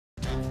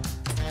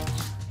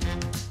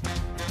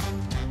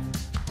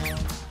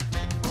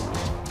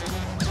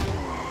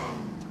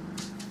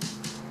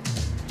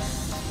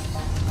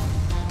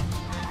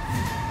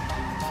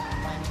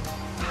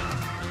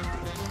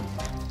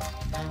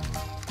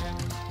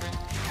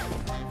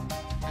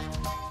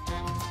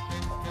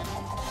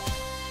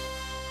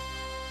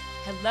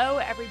Hello,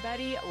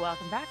 everybody.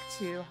 Welcome back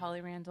to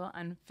Holly Randall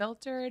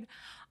Unfiltered.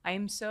 I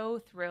am so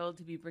thrilled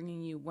to be bringing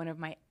you one of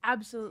my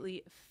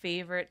absolutely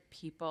favorite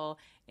people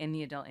in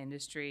the adult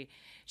industry.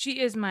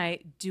 She is my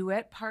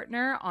duet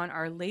partner on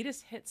our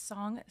latest hit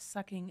song,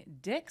 Sucking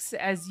Dicks,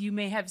 as you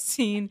may have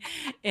seen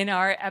in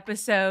our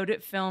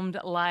episode filmed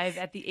live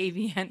at the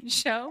AVN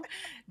show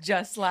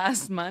just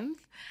last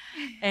month.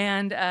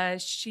 And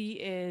she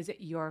is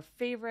your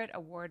favorite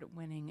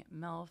award-winning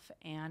MILF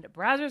and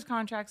Brazzers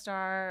contract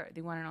star,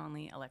 the one and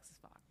only Alexis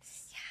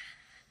Fawx.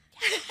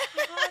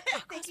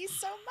 Thank you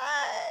so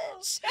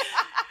much.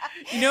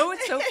 You know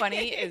what's so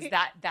funny is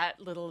that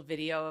little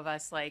video of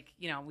us, like,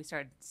 you know, we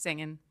started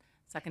singing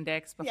Sucking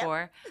Dicks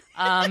before.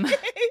 Yep.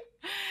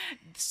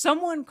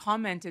 Someone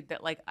commented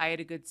that, like, I had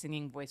a good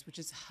singing voice, which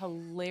is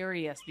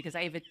hilarious because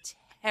I have a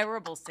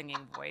terrible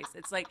singing voice.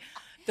 It's like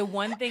the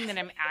one thing that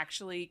I'm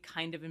actually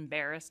kind of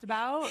embarrassed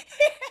about.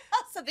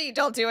 Something you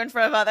don't do in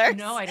front of others.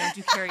 No, I don't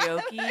do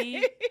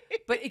karaoke.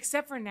 But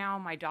except for now,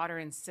 my daughter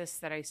insists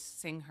that I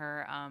sing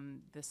her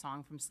the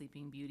song from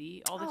Sleeping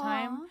Beauty all the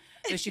time.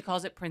 So she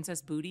calls it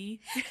Princess Booty.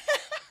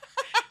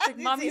 Like,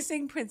 Mommy,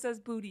 sing Princess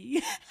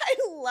Booty. I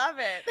love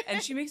it.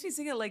 And she makes me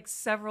sing it like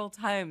several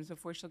times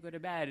before she'll go to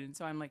bed. And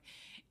so I'm like,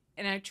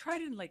 and I try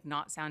to like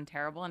not sound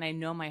terrible. And I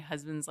know my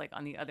husband's like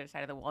on the other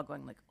side of the wall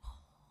going like, oh,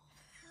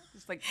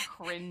 just like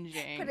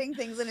cringing. Putting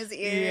things in his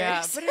ears.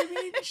 Yeah, but I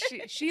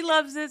mean, she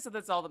loves it, so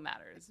that's all that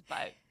matters.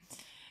 But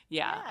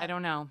yeah, I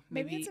don't know.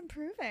 Maybe it's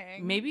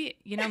improving. Maybe,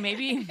 you know,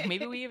 maybe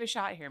we have a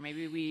shot here.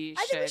 Maybe we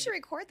I think we should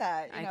record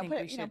that. I think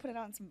we should. Put it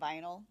on some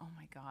vinyl. Oh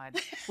my God.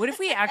 What if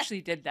we actually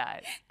did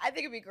that? I think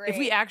it'd be great. If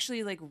we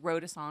actually like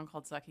wrote a song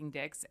called Sucking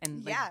Dicks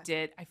and like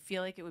I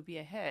feel like it would be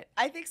a hit.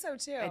 I think so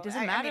too. It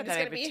doesn't matter that I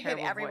have a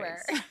terrible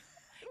everywhere. voice.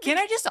 Can't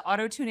I just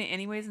auto-tune it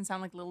anyways and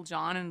sound like Little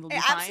John and it'll be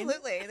fine?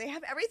 Absolutely. They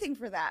have everything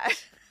for that.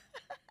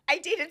 I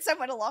dated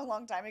someone a long,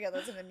 long time ago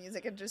that's in the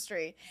music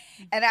industry.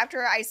 And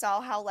after I saw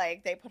how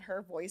like they put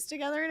her voice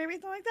together and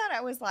everything like that,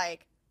 I was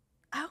like,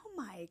 oh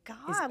my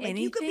God, like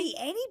you could be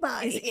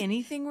anybody. Is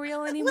anything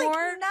real anymore?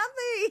 Like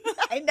nothing.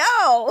 I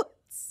know.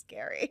 It's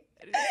scary.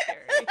 It is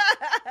scary.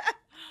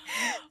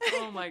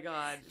 Oh my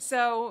God.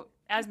 So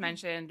as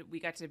mentioned, we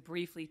got to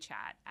briefly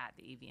chat at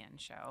the AVN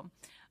show.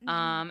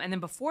 And then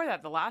before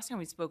that, the last time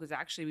we spoke was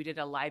actually, we did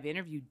a live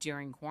interview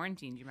during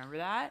quarantine. Do you remember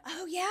that?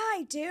 Oh yeah,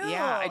 I do.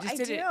 Yeah, I just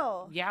did it.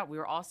 Yeah, we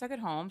were all stuck at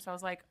home. So I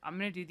was like, I'm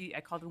going to do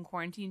I called them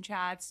quarantine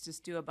chats,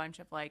 just do a bunch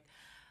of like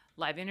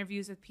live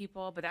interviews with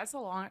people. But that's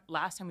the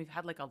last time we've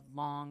had like a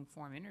long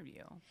form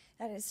interview.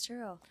 That is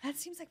true. That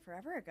seems like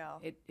forever ago.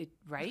 It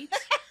right?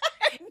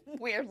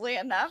 Weirdly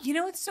enough. You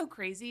know what's so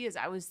crazy is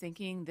I was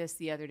thinking this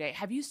the other day.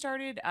 Have you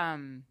started, I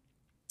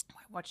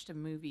watched a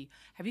movie.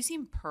 Have you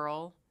seen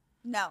Pearl?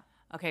 No.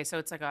 Okay, so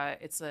it's like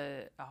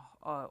a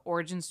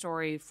origin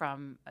story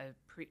from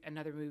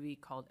another movie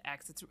called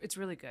X. It's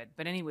really good.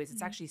 But anyways,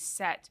 it's actually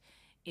set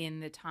in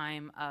the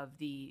time of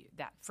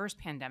that first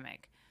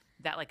pandemic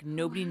that like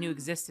nobody knew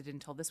existed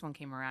until this one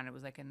came around. It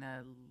was like in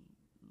the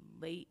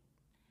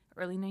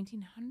early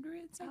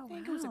 1900s, I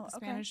think. It was like the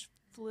Spanish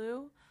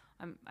flu.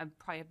 I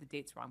probably have the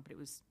dates wrong, but it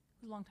was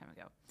a long time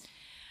ago.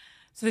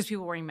 So there's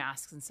people wearing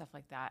masks and stuff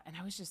like that. And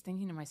I was just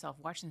thinking to myself,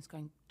 watching this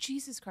going,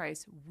 Jesus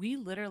Christ, we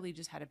literally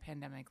just had a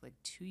pandemic like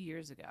 2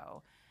 years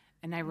ago.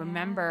 And I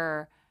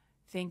remember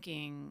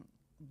thinking,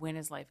 when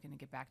is life going to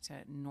get back to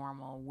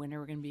normal? When are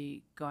we going to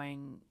be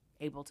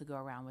able to go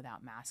around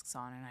without masks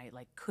on? And I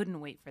like couldn't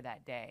wait for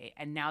that day.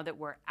 And now that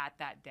we're at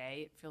that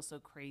day, it feels so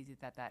crazy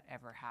that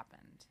ever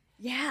happened.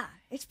 Yeah,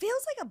 it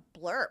feels like a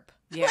blurb.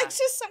 Yeah. Like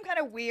just some kind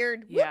of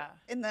weird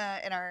in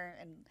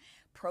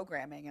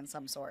programming in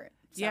some sort.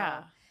 So,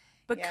 yeah.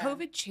 But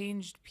COVID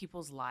changed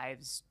people's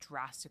lives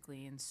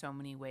drastically in so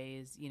many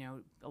ways. You know,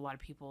 a lot of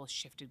people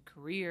shifted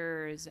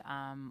careers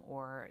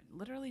or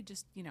literally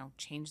just, you know,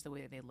 changed the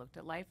way that they looked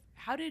at life.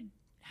 How did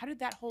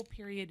that whole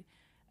period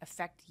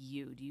affect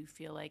you? Do you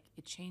feel like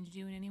it changed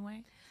you in any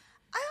way?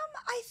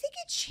 I think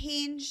it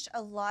changed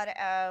a lot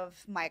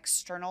of my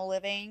external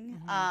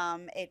living.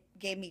 It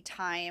gave me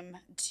time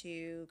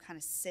to kind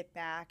of sit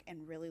back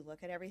and really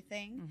look at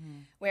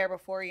everything. Where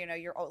before, you know,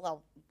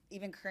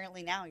 even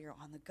currently now, you're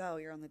on the go.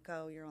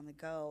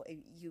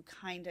 You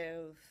kind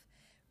of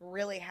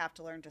really have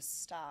to learn to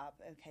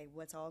stop. Okay,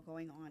 what's all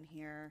going on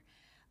here?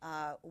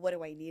 What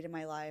do I need in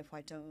my life?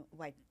 Why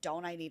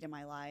don't I need in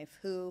my life?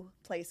 Who,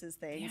 places,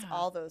 things,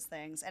 all those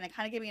things. And it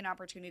kind of gave me an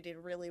opportunity to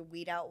really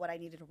weed out what I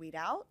needed to weed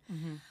out.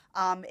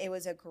 It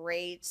was a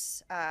great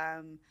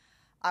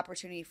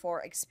opportunity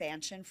for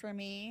expansion for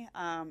me.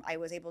 I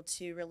was able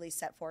to really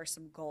set forth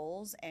some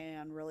goals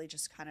and really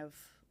just kind of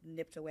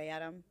nipped away at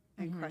them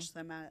and crushed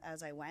them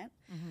as I went.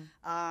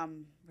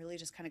 Really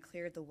just kind of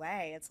cleared the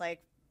way. It's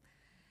like,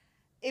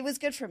 it was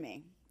good for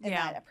me in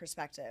that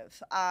perspective.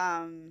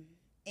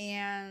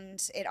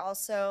 And it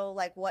also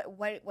like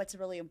what's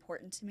really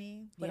important to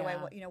me,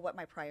 what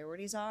my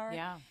priorities are,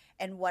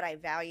 and what I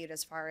valued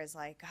as far as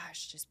like,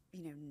 gosh, just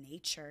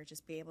nature,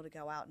 just be able to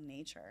go out in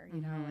nature, you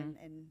know,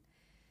 and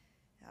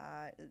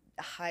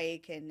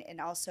hike,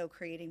 and also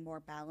creating more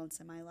balance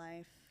in my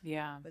life.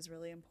 Yeah. Was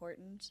really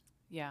important.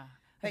 Yeah.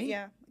 But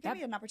yeah, give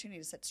me an opportunity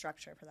to set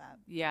structure for that.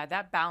 Yeah,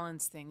 that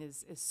balance thing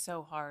is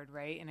so hard,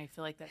 right? And I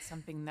feel like that's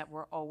something that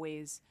we're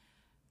always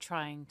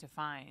trying to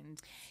find.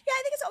 Yeah,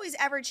 I think it's always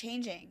ever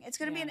changing. It's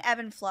going to be an ebb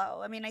and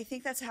flow. I mean, I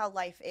think that's how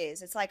life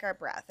is. It's like our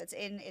breath.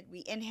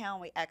 We inhale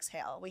and we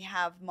exhale. We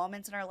have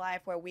moments in our life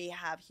where we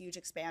have huge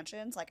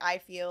expansions. Like I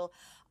feel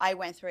I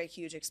went through a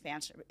huge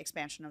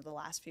expansion of the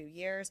last few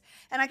years,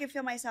 and I can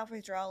feel myself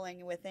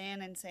withdrawing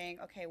within and saying,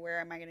 okay,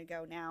 where am I going to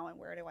go now, and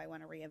where do I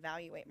want to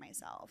reevaluate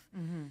myself?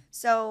 Mm-hmm.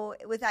 So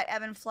with that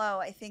ebb and flow,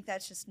 I think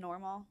that's just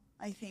normal.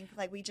 I think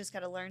like we just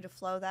got to learn to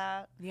flow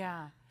that.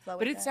 Yeah.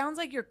 But it sounds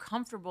like you're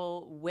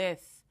comfortable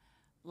with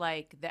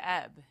like the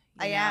ebb.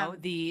 You know? am.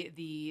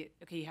 The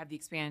okay, you have the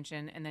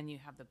expansion and then you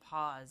have the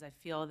pause. I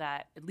feel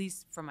that, at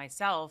least for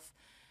myself,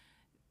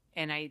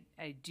 and I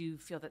do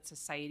feel that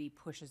society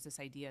pushes this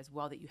idea as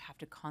well, that you have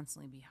to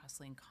constantly be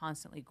hustling,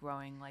 constantly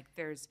growing. Like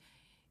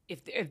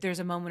if there's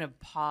a moment of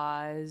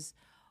pause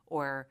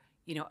or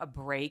a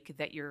break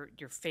that you're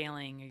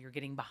failing or you're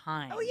getting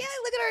behind. Oh yeah,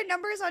 look at our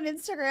numbers on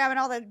Instagram and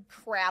all the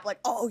crap. Like,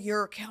 oh,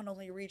 your account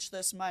only reached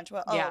this much.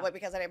 Well, what,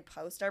 because I didn't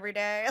post every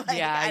day?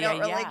 Like, I don't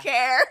really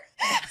care.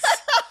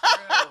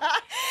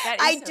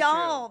 I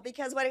don't,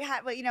 because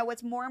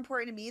what's more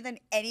important to me than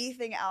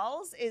anything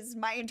else is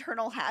my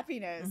internal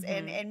happiness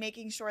and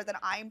making sure that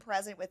I'm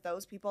present with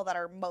those people that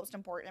are most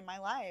important in my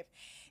life,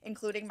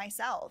 including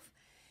myself.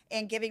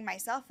 And giving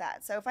myself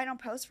that. So if I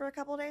don't post for a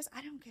couple of days,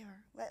 I don't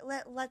care.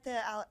 Let the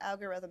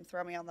algorithm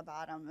throw me on the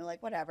bottom.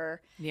 Like, whatever.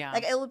 Yeah.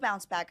 Like, it'll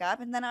bounce back up.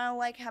 And then I'll,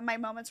 like, have my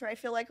moments where I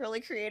feel, like, really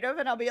creative.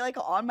 And I'll be, like,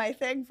 on my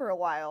thing for a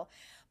while.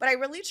 But I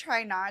really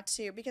try not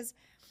to, because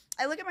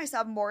I look at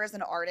myself more as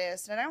an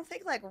artist. And I don't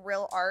think, like,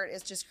 real art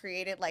is just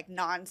created, like,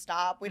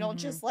 nonstop. We don't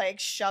just, like,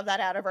 shove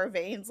that out of our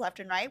veins left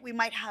and right. We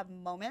might have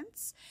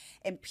moments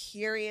and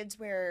periods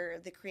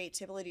where the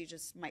creativity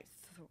just might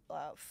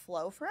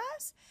flow for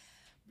us.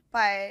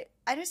 But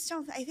I just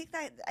don't. I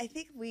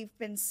think we've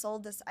been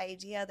sold this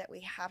idea that we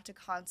have to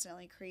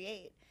constantly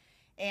create,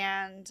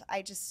 and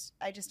I just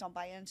don't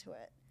buy into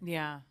it.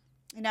 Yeah.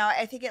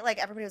 I think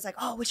everybody was like,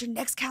 "Oh, what's your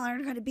next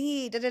calendar going to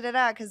be?" Da da da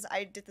da. Because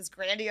I did this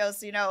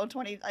grandiose,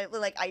 20. It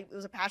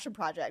was a passion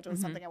project. It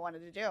was something I wanted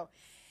to do,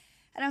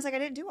 and I was like, I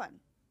didn't do one.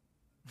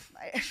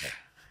 I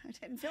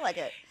didn't feel like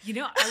it.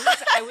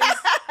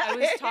 I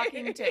was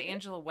talking to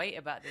Angela White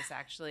about this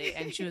actually,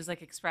 and she was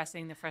like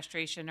expressing the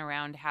frustration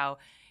around how,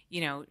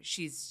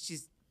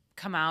 she's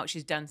come out,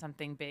 she's done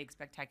something big,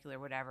 spectacular,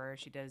 whatever.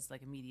 She does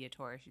like a media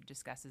tour, she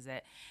discusses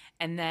it,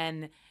 and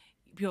then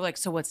people are like,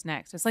 so what's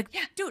next? It's like,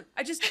 yeah, dude,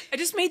 I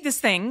just made this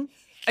thing.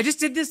 I just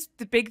did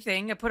the big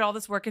thing. I put all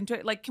this work into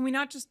it. Like, can we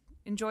not just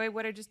enjoy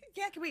what I just?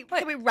 Yeah, can we revel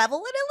in it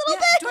a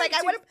little bit? Like,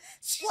 I want to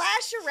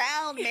splash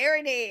around,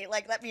 marinate.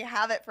 Like, let me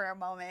have it for a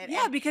moment.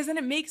 Yeah, because then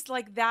it makes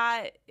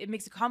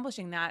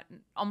accomplishing that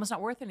almost not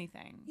worth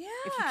anything. Yeah,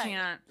 if you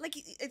can't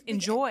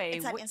enjoy.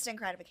 It's that instant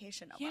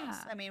gratification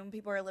almost. Yeah. I mean, when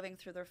people are living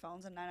through their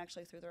phones and not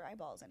actually through their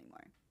eyeballs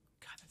anymore.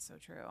 God, that's so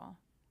true.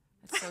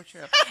 That's so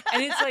true.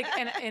 And it's like,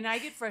 and I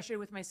get frustrated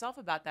with myself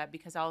about that,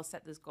 because I'll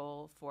set this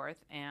goal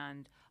forth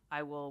and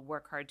I will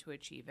work hard to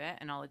achieve it,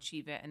 and I'll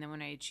achieve it. And then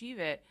when I achieve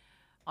it,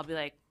 I'll be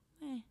like,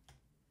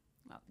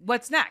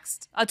 what's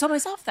next? I'll tell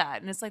myself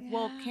that. And it's like,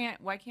 well,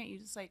 why can't you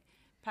just like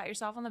pat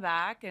yourself on the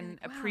back and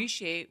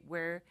appreciate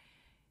where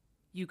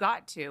you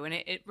got to? And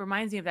it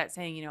reminds me of that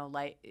saying,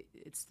 like,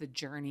 it's the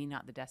journey,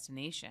 not the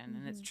destination.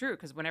 And it's true,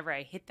 because whenever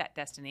I hit that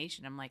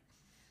destination, I'm like,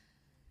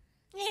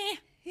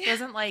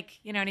 doesn't, like,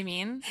 you know what I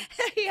mean?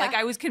 Like,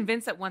 I was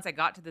convinced that once I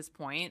got to this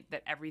point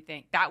that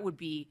everything, that would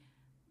be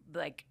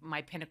like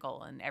my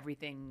pinnacle and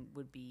everything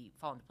would be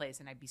fall into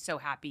place, and I'd be so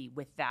happy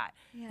with that.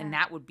 And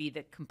that would be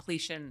the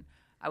completion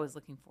I was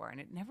looking for,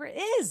 and it never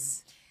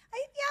is. I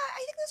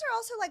think those are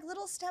also like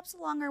little steps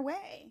along our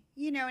way.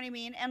 You know what I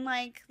mean? And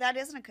like that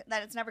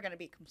it's never going to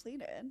be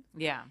completed.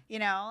 Yeah.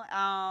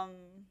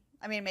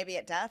 I mean, maybe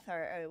at death,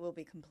 or it will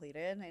be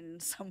completed in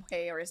some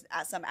way or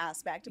at some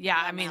aspect.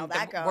 Yeah, I mean, how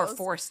that goes. We're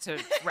forced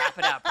to wrap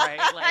it up, right?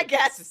 Like, I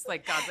guess. It's just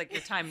like, God's like,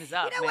 your time is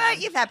up. You know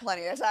what? You've had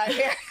plenty of time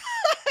here.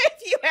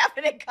 If you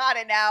haven't got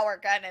it now, we're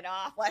cutting it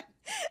off. Like,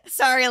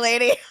 sorry,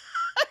 lady.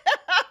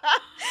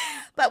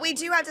 But we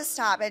do have to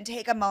stop and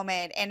take a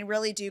moment and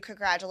really do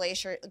congratulate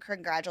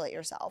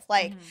yourself.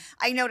 Like,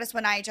 I noticed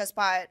when I just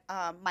bought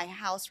my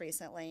house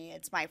recently,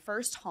 it's my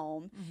first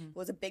home. It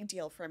was a big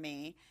deal for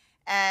me.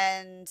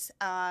 And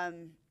I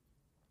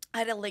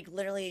had to like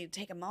literally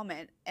take a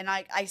moment, and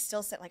I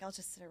still sit, like, I'll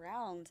just sit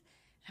around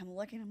and I'm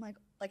looking, I'm like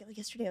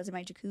yesterday I was in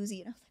my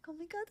jacuzzi and I was like, oh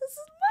my God, this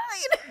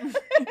is mine.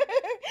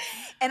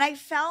 And I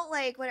felt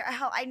like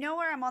how I know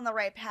where I'm on the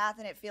right path,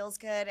 and it feels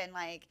good. And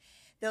like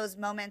those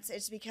moments,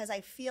 it's because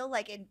I feel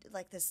like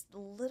this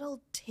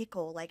little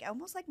tickle, like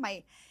almost like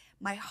my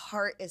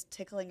heart is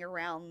tickling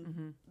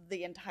around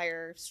the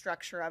entire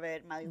structure of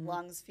it. My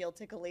lungs feel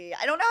tickly.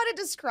 I don't know how to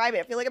describe it.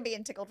 I feel like I'm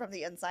being tickled from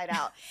the inside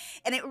out.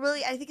 And it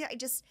really, I think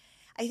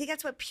I think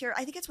that's what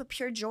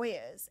pure joy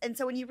is. And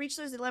so when you reach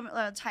those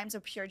times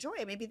of pure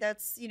joy, maybe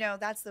that's,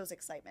 that's those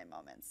excitement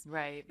moments.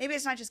 Right. Maybe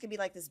it's not just gonna be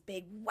like this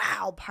big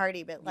wow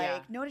party, but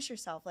like notice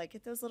yourself, like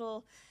get those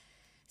little,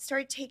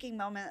 start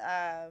taking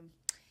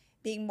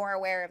being more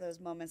aware of those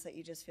moments that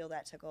you just feel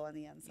that tickle on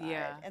the inside.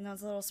 Yeah. And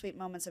those little sweet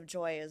moments of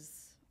joy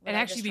is and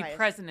actually be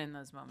present in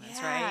those moments,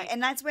 right?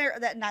 And that's where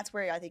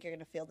I think you're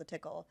gonna feel the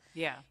tickle.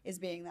 Yeah. Is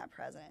being that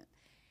present.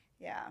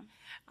 Yeah.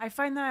 I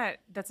find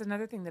that's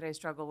another thing that I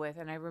struggle with.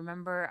 And I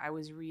remember I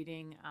was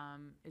reading,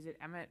 is it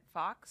Emmett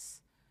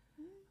Fox?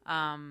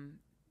 I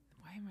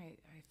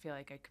feel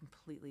like I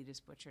completely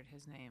just butchered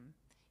his name.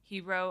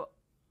 He wrote,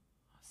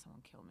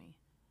 someone kill me.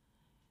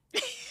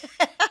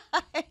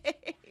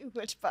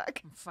 Which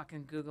book? I'm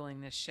fucking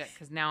Googling this shit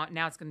because now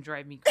it's going to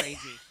drive me crazy.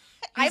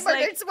 I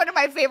murdered one of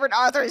my favorite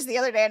authors the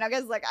other day, and I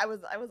was like,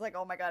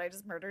 oh my God, I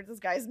just murdered this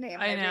guy's name.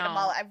 I know. Read him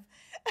all. I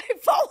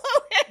follow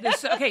him.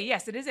 Okay,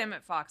 yes, it is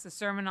Emmett Fox, The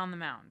Sermon on the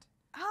Mount.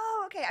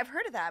 Oh, okay, I've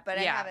heard of that, but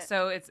I haven't.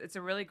 So it's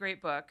a really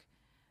great book,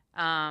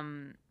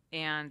 and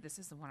this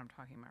is the one I'm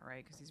talking about,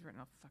 right? Because he's written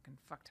a fucking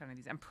fuck ton of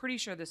these. I'm pretty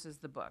sure this is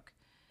the book.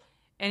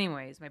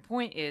 Anyways, my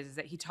point is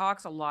that he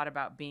talks a lot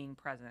about being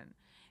present,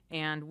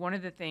 and one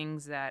of the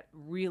things that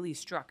really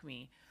struck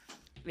me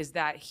is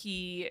that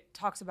he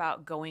talks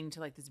about going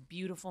to like this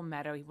beautiful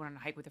meadow. He went on a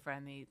hike with a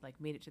friend. They like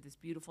made it to this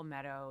beautiful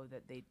meadow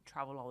that they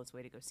traveled all this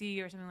way to go see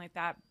or something like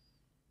that.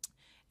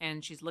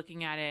 And she's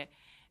looking at it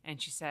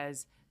and she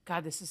says,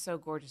 God, this is so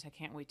gorgeous. I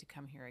can't wait to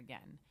come here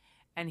again.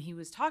 And he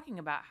was talking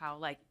about how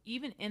like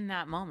even in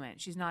that moment,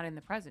 she's not in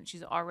the present.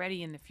 She's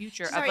already in the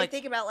future. She's already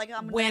thinking about like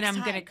when I'm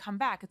going to come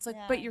back. It's like,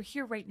 but you're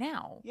here right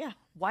now. Yeah.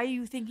 Why are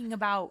you thinking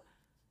about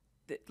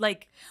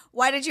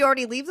why did you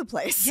already leave the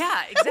place?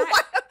 Yeah,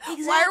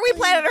 exactly. Why are we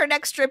planning our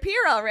next trip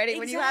here already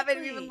when you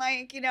haven't even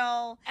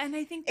and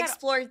I think that,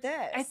 explored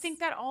this? I think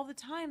that all the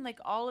time, like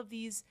all of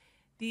these,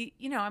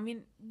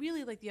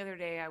 really like the other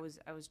day I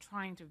always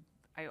try to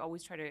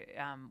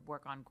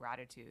work on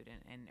gratitude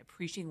and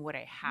appreciating what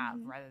I have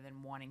rather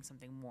than wanting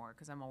something more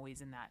because I'm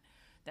always in that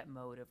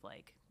mode of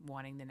like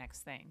wanting the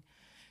next thing.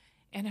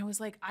 And I was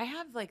like, I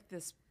have like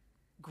this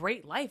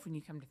great life when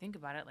you come to think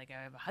about it. Like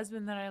I have a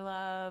husband that I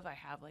love. I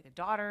have like a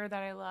daughter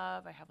that I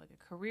love. I have like a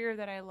career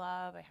that I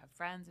love. I have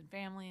friends and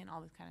family and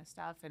all this kind of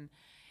stuff. And,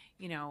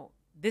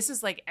 this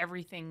is like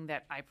everything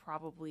that I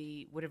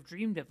probably would have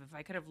dreamed of. If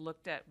I could have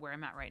looked at where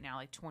I'm at right now,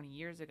 like 20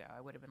 years ago,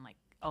 I would have been like,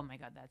 oh my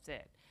God, that's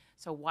it.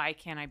 So why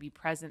can't I be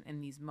present in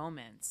these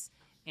moments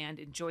and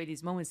enjoy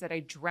these moments that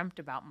I dreamt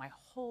about my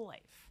whole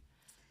life?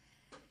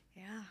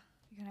 Yeah.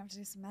 You're going to have to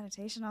do some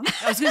meditation on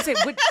that. I was going to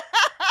say,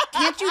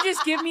 can't you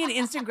just give me an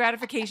instant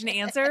gratification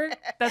answer?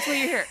 That's what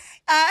you're here.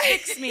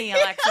 Fix me,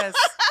 Alexis.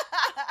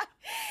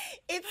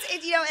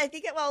 I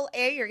think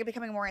you're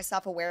becoming more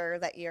self-aware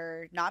that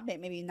you're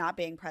maybe not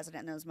being present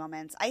in those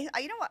moments. I'm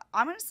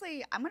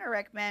going to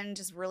recommend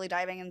just really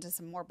diving into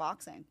some more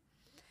boxing.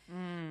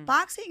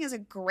 Boxing is a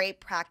great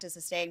practice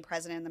of staying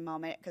present in the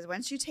moment because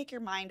once you take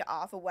your mind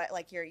off of what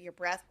like your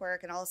breath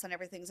work and all of a sudden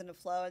everything's into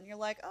flow and you're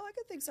like, oh, I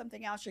could think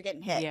something else, you're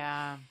getting hit.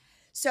 Yeah.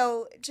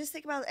 So just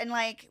think about, and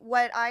like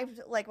what I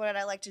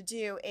like to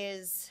do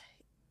is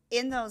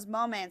in those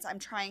moments, I'm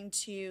trying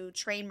to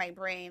train my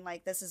brain.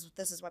 Like this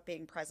is what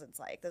being present's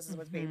like. This is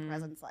what being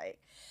present's like,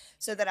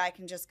 so that I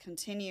can just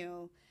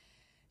continue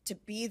to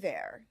be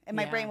there, and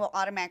my brain will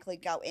automatically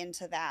go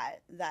into that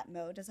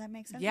mode. Does that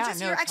make sense? Yeah,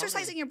 you're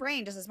exercising your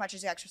brain just as much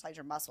as you exercise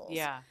your muscles.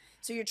 Yeah.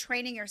 So you're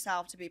training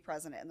yourself to be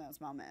present in those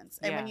moments.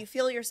 And when you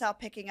feel yourself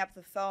picking up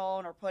the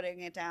phone or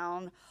putting it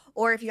down,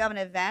 or if you have an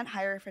event,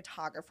 hire a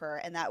photographer,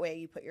 and that way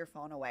you put your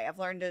phone away. I've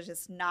learned to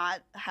just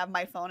not have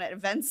my phone at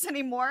events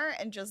anymore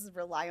and just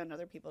rely on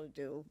other people to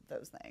do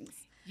those things.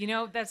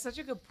 That's such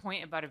a good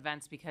point about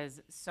events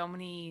because so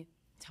many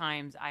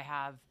times I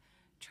have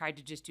tried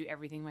to just do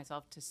everything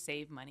myself to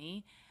save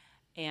money.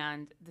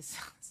 And this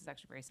is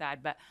actually very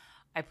sad, but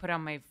I put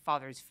on my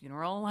father's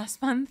funeral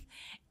last month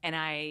and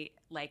I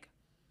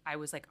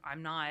was like,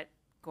 I'm not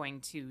going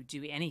to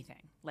do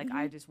anything. Like,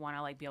 I just want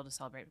to like be able to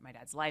celebrate my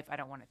dad's life. I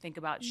don't want to think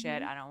about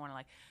shit. I don't want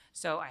to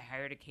so I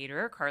hired a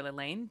caterer, Carla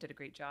Lane, did a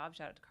great job.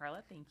 Shout out to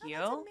Carla. Thank you.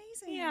 That's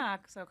amazing. Yeah.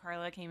 So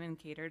Carla came and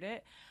catered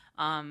it.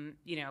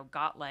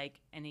 Got like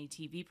an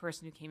ATV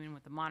person who came in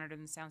with the monitor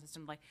and the sound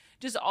system, like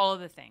just all of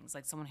the things.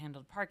 Like someone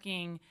handled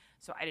parking,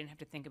 so I didn't have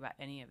to think about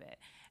any of it.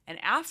 And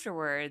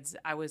afterwards,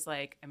 I was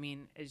like, I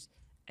mean, as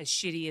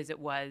shitty as it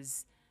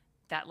was,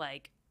 that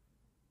like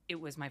it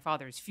was my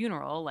father's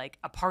funeral, like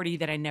a party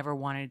that I never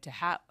wanted to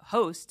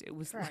host. It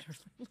was literally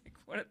like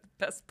one of the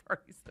best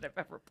parties that I've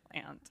ever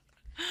planned.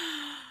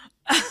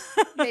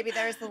 Maybe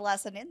there's the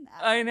lesson in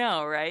that. I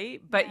know,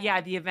 right? But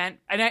yeah, the event,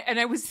 and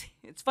I was,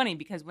 it's funny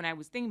because when I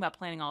was thinking about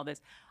planning all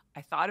this,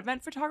 I thought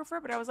event photographer,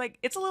 but I was like,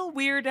 it's a little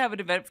weird to have an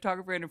event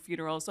photographer in a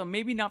funeral, so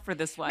maybe not for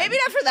this one. Maybe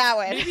not for that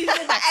one. Maybe the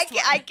next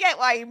one. I get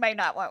why you might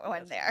not want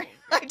one there.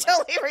 I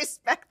totally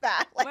respect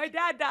that. Like, my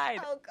dad died.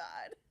 Oh,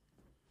 God.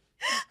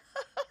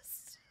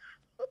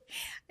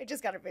 I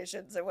just got a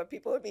vision of what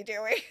people would be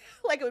doing.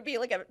 Like it would be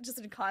like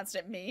just a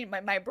constant meme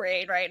in my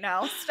brain right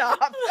now.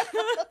 Stop.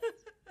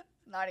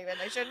 Not even.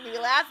 I shouldn't be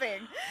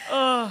laughing.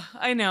 Oh,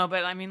 I know,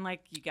 but I mean,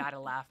 like, you gotta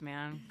laugh,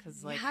 man,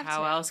 because like,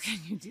 how else can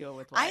you deal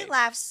with life? I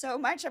laugh so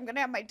much, I'm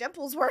gonna have my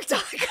dimples worked on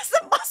because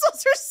the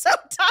muscles are so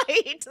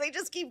tight. They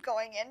just keep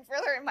going in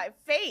further in my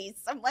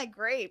face. I'm like,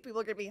 great.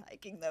 People are gonna be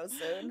hiking those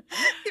soon.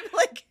 People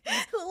like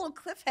little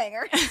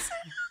cliffhangers.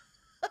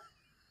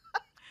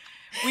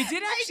 We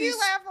did actually. I do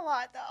laugh a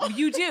lot, though.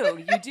 You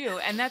do,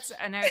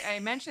 and I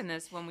mentioned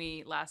this when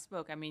we last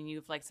spoke. I mean,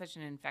 you've like such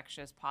an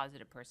infectious,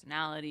 positive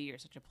personality. You're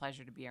such a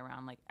pleasure to be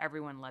around. Like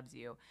everyone loves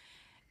you,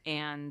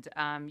 and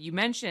you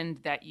mentioned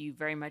that you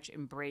very much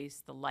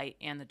embrace the light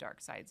and the dark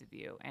sides of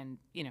you. And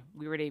you know,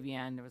 we were at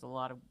AVN. There was a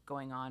lot of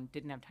going on.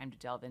 Didn't have time to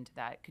delve into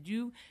that. Could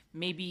you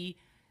maybe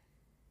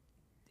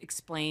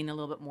explain a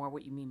little bit more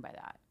what you mean by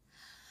that?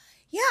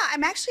 Yeah,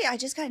 I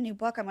just got a new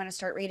book I'm going to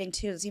start reading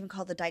too. It's even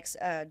called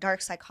The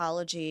Dark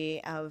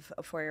Psychology of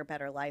For Your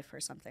Better Life or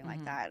something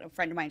like that. A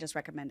friend of mine just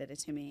recommended it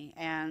to me.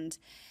 And,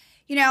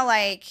 you know,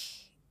 like,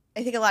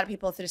 I think a lot of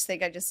people just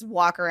think I just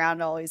walk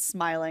around always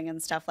smiling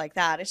and stuff like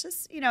that. It's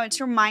just, you know, it's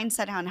your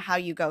mindset on how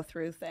you go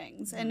through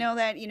things. And know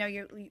that, you know,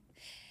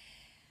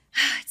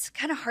 it's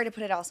kind of hard to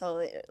put it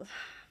also.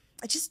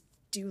 I just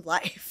do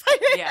life.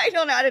 I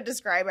don't know how to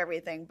describe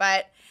everything,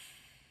 but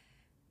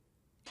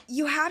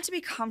you have to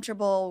be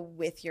comfortable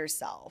with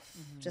yourself,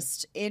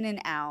 just in and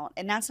out.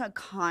 And that's not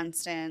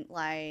constant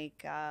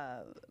work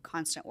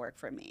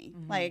for me.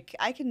 Like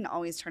I can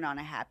always turn on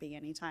a happy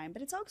anytime,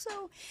 but it's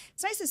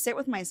nice to sit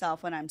with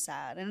myself when I'm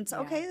sad. And it's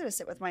okay to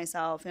sit with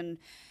myself and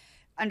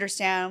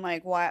understand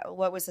like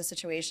what was the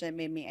situation that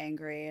made me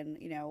angry,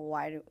 and, you know,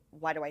 why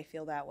do I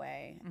feel that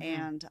way?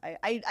 And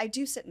I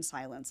do sit in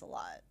silence a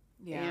lot.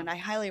 Yeah. And I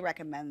highly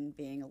recommend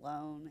being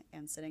alone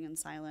and sitting in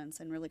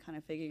silence and really kind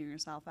of figuring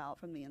yourself out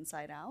from the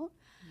inside out.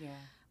 Yeah.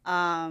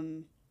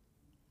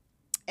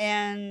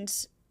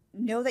 And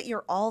know that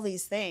you're all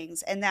these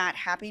things, and that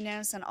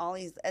happiness and all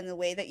these, and the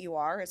way that you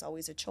are is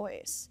always a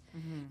choice.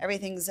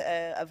 Everything's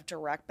of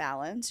direct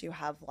balance. You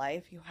have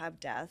life, you have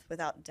death.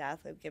 Without death,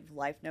 it would give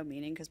life no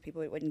meaning because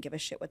people wouldn't give a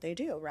shit what they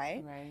do,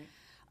 right? Right.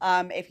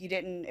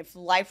 If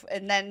life,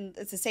 and then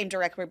it's the same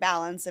direct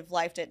rebalance. If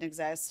life didn't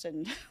exist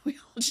and we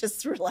all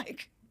just were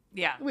like,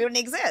 we wouldn't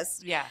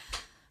exist. Yeah.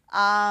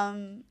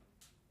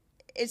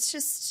 It's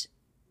just,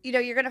 you know,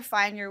 you're going to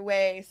find your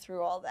way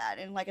through all that.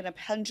 And like in a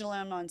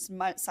pendulum, on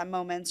some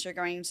moments, you're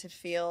going to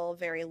feel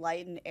very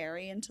light and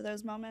airy into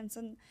those moments.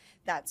 And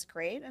that's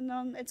great.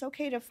 And it's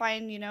okay to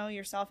find, you know,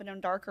 yourself in a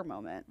darker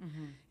moment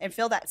and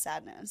feel that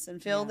sadness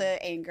and feel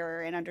the anger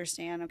and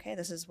understand, okay,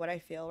 this is what I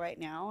feel right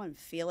now, and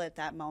feel it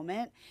that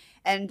moment.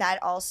 And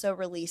that also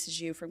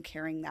releases you from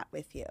carrying that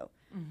with you.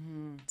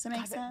 Does that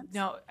make sense?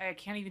 No, I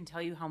can't even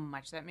tell you how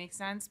much that makes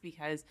sense,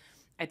 because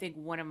I think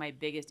one of my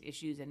biggest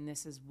issues, and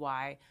this is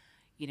why,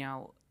 you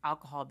know,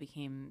 alcohol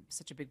became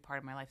such a big part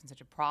of my life and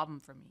such a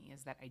problem for me,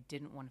 is that I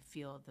didn't want to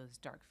feel those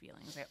dark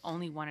feelings. I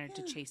only wanted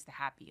to chase the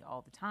happy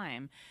all the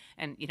time.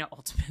 And, you know,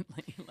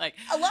 ultimately, like,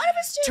 a lot of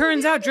us do.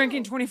 Turns out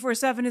drinking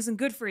 24/7 isn't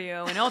good for you,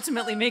 and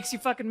ultimately makes you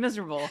fucking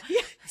miserable.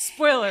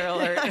 Spoiler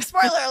alert.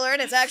 Spoiler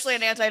alert, it's actually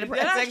an antidepressant.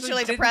 It's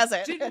actually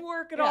depressant. Didn't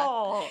work at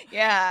all.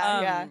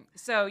 Yeah.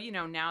 So, you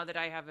know, now that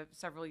I have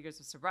several years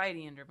of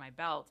sobriety under my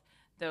belt,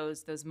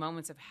 those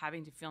moments of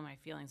having to feel my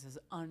feelings, as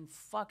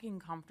unfucking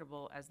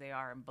comfortable as they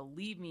are, and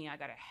believe me, I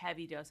got a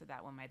heavy dose of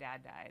that when my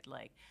dad died.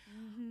 Like,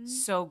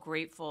 so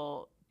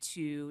grateful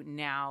to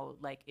now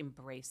like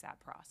embrace that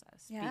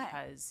process,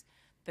 because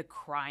the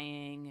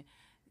crying,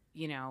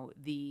 you know,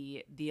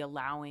 the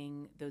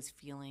allowing those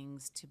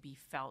feelings to be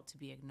felt, to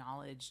be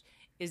acknowledged,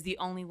 is the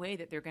only way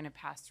that they're going to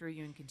pass through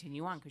you and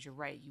continue on. Because you're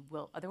right, you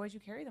will. Otherwise,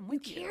 you carry them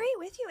with you. You carry it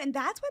with you, and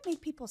that's what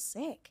makes people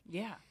sick.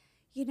 Yeah.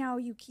 You know,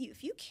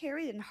 if you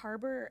carry and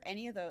harbor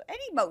any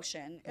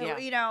emotion,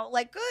 you know,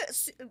 like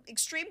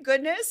extreme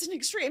goodness and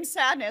extreme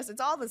sadness, it's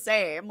all the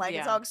same. Like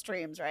it's all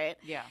extremes, right?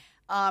 Yeah.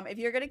 If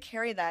you're going to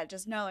carry that,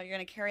 just know you're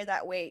going to carry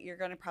that weight. You're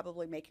going to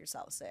probably make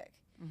yourself sick.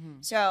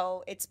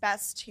 So it's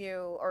best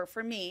to, or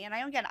for me, and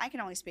I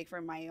can only speak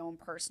for my own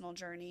personal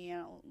journey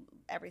and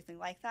everything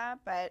like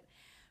that. But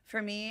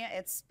for me,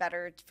 it's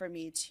better for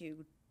me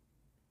to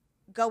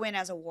go in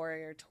as a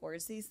warrior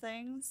towards these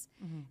things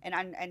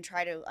and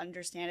try to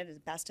understand it as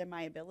best of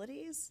my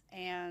abilities,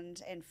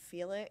 and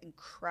feel it and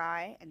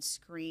cry and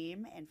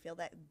scream and feel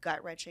that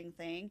gut-wrenching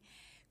thing.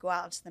 Go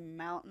out to the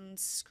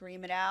mountains,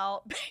 scream it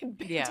out,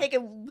 take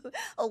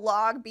a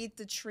log, beat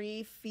the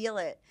tree, feel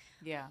it.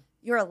 Yeah.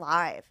 You're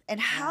alive. And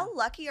how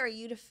lucky are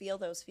you to feel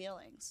those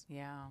feelings?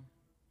 Yeah.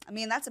 I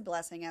mean, that's a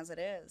blessing as it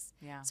is.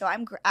 Yeah. So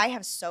I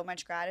have so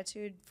much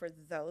gratitude for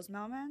those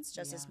moments,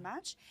 just as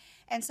much.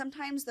 And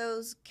sometimes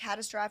those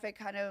catastrophic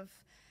kind of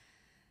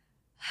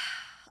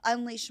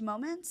unleashed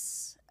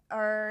moments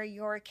are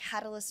your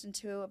catalyst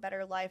into a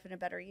better life and a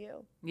better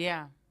you.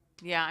 Yeah.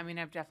 Yeah. I mean,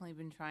 I've definitely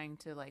been trying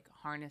to like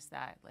harness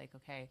that. Like,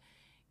 okay,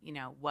 you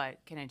know,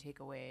 what can I take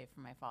away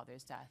from my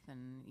father's death?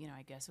 And, you know,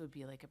 I guess it would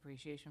be like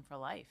appreciation for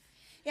life.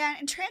 Yeah,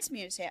 and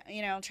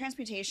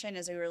transmutation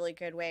is a really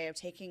good way of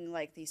taking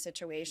like these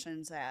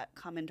situations that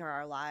come into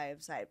our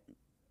lives that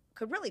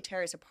could really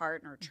tear us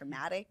apart and are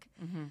traumatic,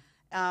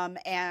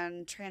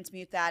 and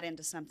transmute that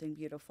into something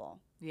beautiful.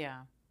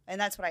 Yeah. And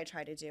that's what I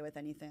try to do with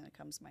anything that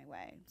comes my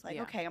way. It's like,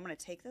 Yeah. okay, I'm going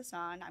to take this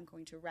on. I'm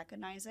going to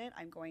recognize it.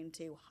 I'm going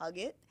to hug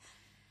it.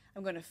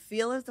 I'm going to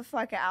feel it the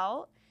fuck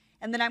out.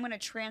 And then I'm going to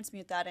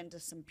transmute that into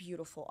some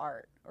beautiful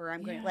art. Or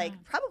I'm going to,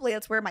 like, probably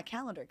that's where my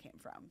calendar came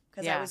from.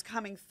 Because I was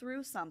coming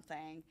through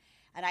something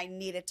and I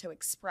needed to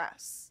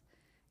express,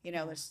 you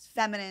know, this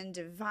feminine,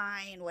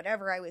 divine,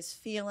 whatever I was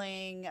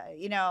feeling.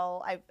 You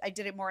know, I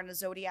did it more on a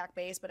zodiac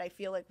base, but I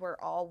feel like we're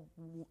all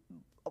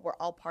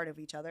part of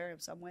each other in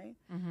some way.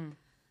 Mm-hmm.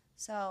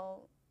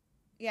 So,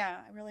 yeah,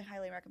 I really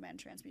highly recommend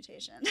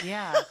transmutation.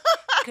 Yeah,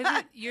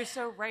 because you're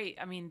so right.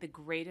 I mean, the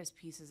greatest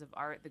pieces of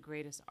art, the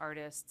greatest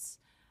artists,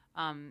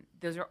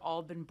 those are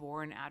all been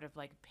born out of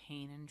like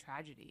pain and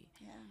tragedy.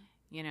 Yeah.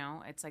 You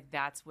know, it's like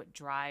that's what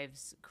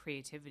drives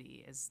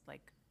creativity, as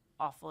like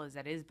awful as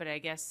that is. But I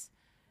guess,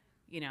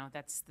 you know,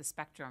 that's the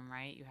spectrum,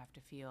 right? You have to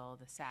feel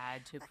the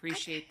sad to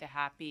appreciate the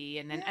happy.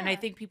 And then, and I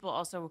think people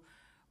also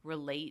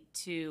relate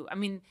to, I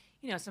mean,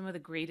 you know, some of the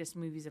greatest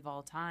movies of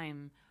all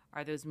time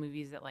are those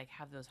movies that like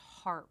have those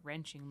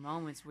heart-wrenching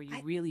moments where you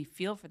really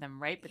feel for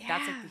them, right? But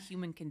that's like the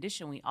human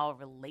condition. We all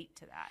relate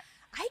to that.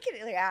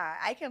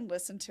 I can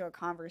listen to a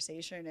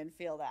conversation and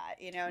feel that,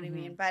 you know what I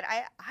mean? But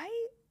I kind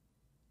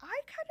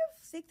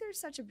of think there's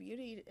such a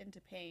beauty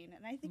into pain,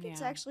 and I think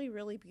it's actually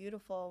really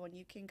beautiful when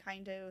you can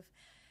kind of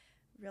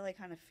really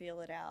kind of feel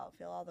it out,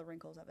 feel all the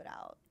wrinkles of it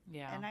out.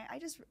 Yeah. And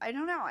I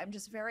don't know, I'm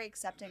just very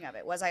accepting of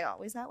it. Was I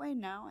always that way?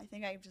 No, I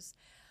think I've just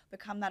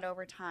become that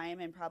over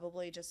time, and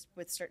probably just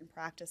with certain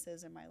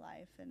practices in my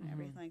life and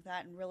everything like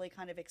that, and really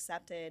kind of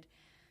accepted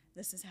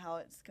this is how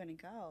it's going to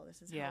go.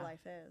 This is how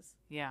life is.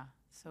 Yeah,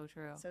 so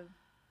true. So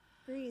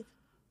breathe.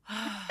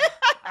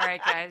 All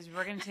right, guys,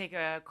 we're going to take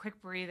a quick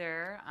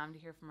breather to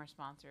hear from our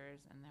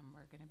sponsors, and then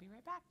we're going to be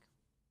right back.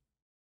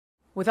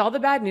 With all the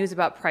bad news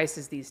about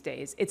prices these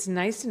days, it's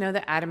nice to know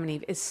that Adam &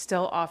 Eve is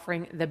still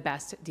offering the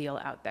best deal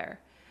out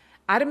there.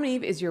 Adam &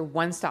 Eve is your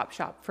one-stop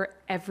shop for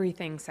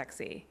everything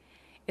sexy.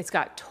 It's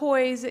got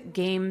toys,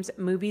 games,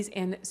 movies,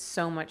 and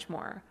so much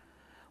more.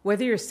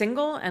 Whether you're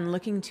single and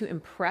looking to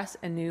impress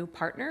a new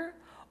partner,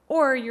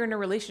 or you're in a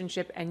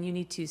relationship and you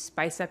need to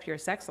spice up your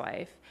sex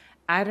life,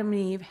 Adam &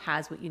 Eve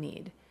has what you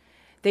need.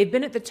 They've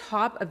been at the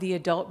top of the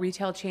adult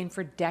retail chain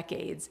for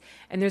decades,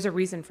 and there's a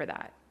reason for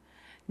that.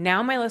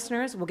 Now my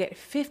listeners will get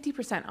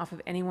 50% off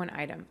of any one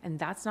item, and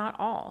that's not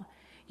all.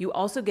 You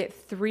also get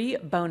 3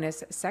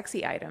 bonus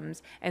sexy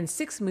items and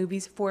 6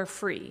 movies for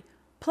free,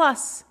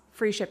 plus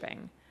free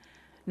shipping.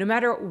 No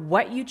matter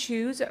what you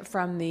choose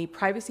from the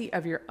privacy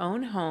of your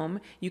own home,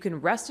 you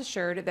can rest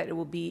assured that it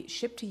will be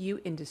shipped to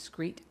you in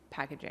discreet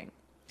packaging.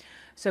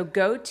 So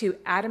go to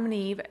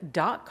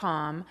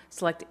adamandeve.com,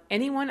 select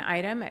any one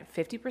item at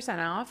 50%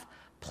 off,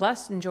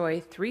 plus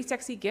enjoy 3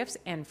 sexy gifts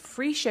and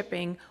free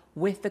shipping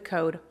with the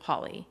code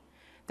HOLLY.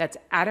 That's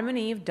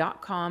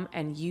adamandeve.com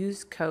and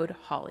use code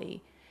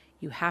HOLLY.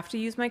 You have to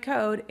use my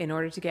code in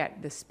order to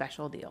get this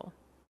special deal.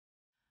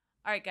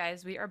 All right,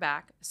 guys, we are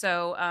back.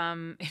 So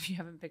if you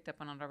haven't picked up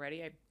on it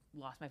already, I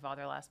lost my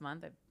father last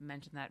month. I've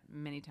mentioned that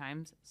many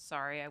times.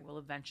 Sorry, I will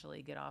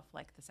eventually get off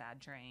like the sad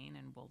train,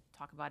 and we'll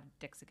talk about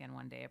dicks again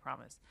one day, I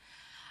promise.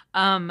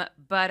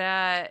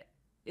 But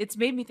it's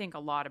made me think a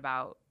lot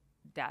about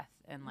death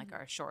and like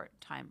our short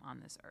time on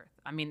this earth.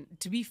 I mean,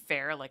 to be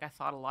fair, like I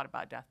thought a lot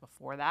about death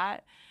before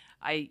that.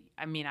 I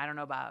mean, I don't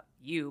know about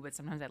you, but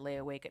sometimes I lay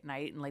awake at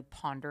night and like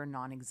ponder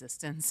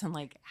non-existence and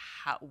like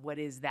what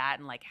is that,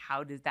 and like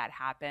how does that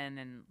happen,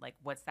 and like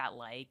what's that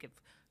like? If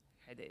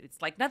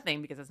it's like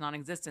nothing because it's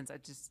non-existence.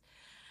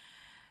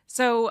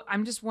 So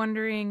I'm just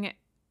wondering,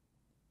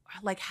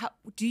 like, how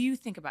do you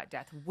think about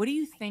death? What do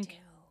you think?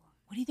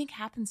 What do you think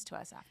happens to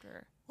us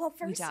after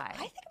we die? I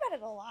think about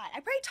it a lot.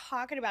 I'm probably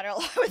talking about it a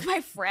lot with my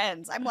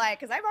friends. I'm like,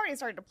 because I've already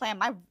started to plan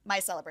my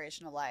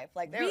celebration of life.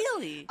 Like,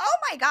 really? Oh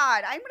my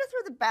God, I'm gonna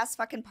throw the best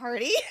fucking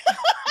party.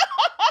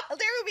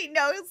 There will be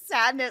no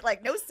sadness,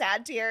 like no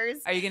sad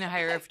tears. Are you gonna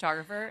hire a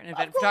photographer, an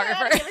event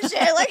photographer? I don't give a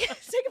shit. Like,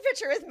 take a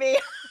picture with me.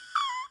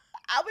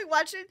 I'll be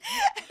watching.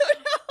 Who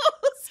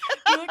knows?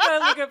 You look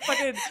like a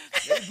fucking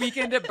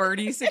Weekend at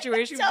Bernie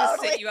situation. Totally.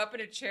 Just sit you up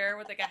in a chair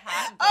with like a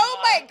hat. And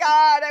my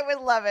God, I would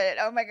love it.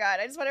 Oh my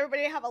God, I just want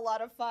everybody to have a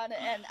lot of fun,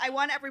 and I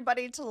want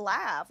everybody to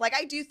laugh. Like,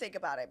 I do think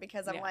about it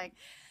because I'm like,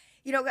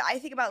 you know, I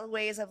think about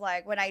ways of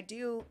like when I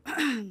do,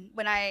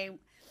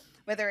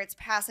 whether it's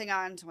passing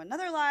on to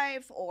another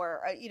life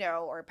or you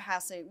know, or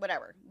passing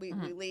whatever. We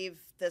leave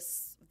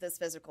this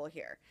physical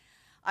here.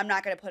 I'm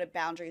not going to put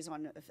boundaries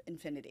on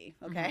infinity.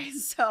 Okay.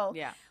 So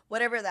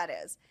whatever that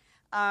is.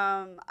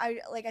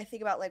 I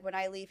think about like when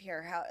I leave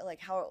here,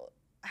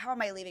 how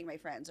am I leaving my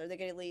friends? Are they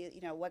going to leave,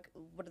 you know, what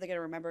are they going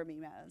to remember me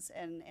as?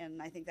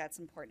 And I think that's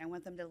important. I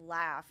want them to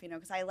laugh, you know,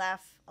 because I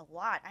laugh a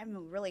lot. I'm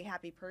a really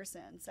happy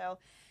person. So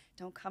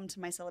don't come to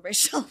my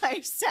celebration of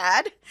life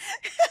sad.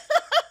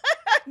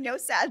 No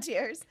sad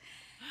tears.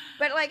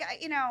 But like,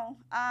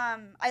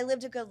 I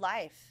lived a good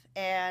life,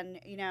 and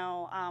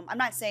I'm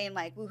not saying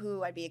like,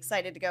 woohoo, I'd be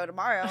excited to go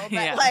tomorrow, but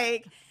Yeah.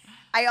 like,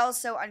 I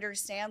also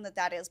understand that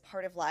that is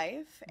part of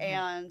life, Mhm.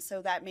 and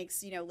so that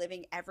makes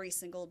living every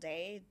single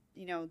day,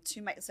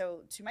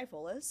 to my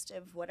fullest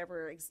of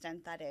whatever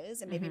extent that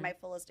is, and maybe Mhm. my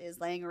fullest is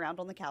laying around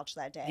on the couch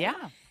that day.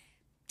 Yeah.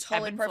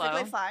 Totally and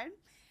perfectly flow. fine.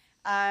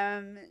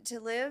 To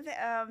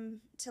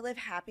live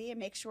happy and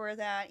make sure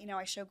that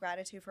I show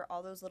gratitude for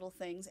all those little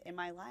things in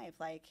my life,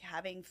 like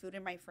having food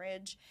in my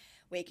fridge,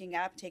 waking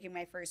up, taking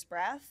my first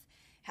breath,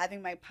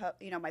 having my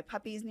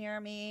puppies near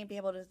me, be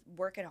able to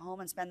work at home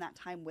and spend that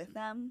time with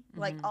them.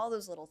 Like Mhm. all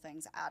those little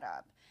things add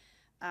up.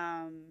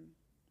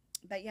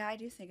 But yeah, I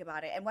do think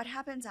about it, and what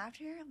happens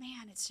after,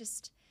 man, it's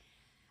just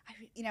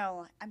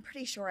I'm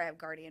pretty sure I have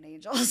guardian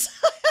angels.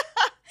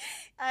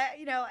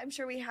 I'm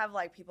sure we have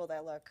like people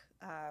that look,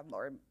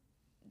 or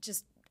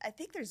just, I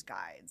think there's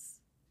guides.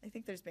 I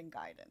think there's been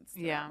guidance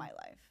throughout my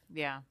life.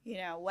 Yeah.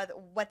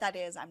 What that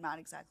is, I'm not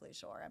exactly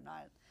sure. I'm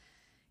not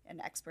an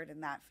expert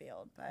in that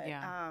field, but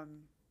Yeah.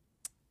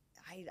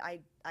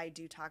 I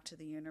do talk to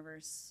the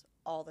universe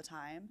all the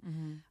time.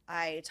 Mhm.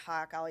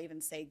 I'll even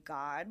say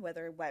God,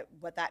 whether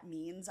what that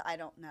means, I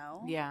don't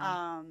know.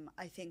 Yeah.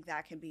 I think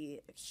that can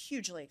be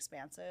hugely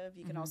expansive.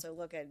 You can Mhm. also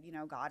look at,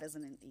 God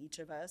isn't in each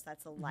of us.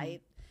 That's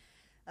Mhm.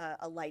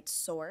 a light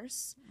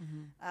source.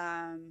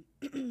 Mhm.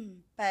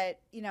 But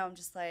I'm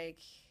just like,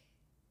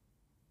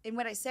 and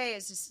what I say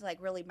is just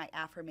like really my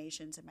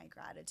affirmations and my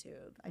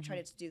gratitude. I try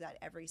Mhm. to do that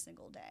every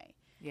single day.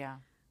 Yeah.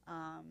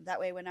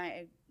 That way,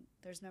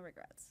 there's no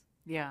regrets.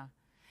 Yeah.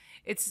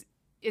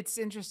 It's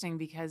interesting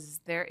because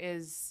there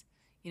is,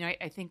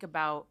 I think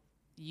about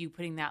you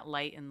putting that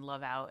light and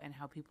love out and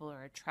how people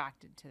are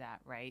attracted to that,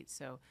 right?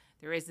 So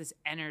there is this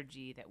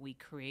energy that we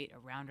create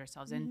around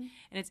ourselves. And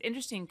it's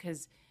interesting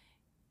because,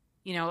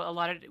 a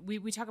lot of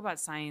we talk about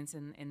science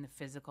and the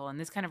physical, and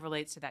this kind of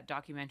relates to that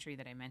documentary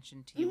that I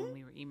mentioned to you when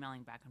we were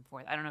emailing back and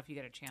forth. I don't know if you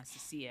got a chance to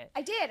see it.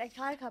 I did. I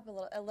caught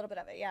a little bit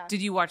of it. Yeah.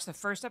 Did you watch the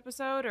first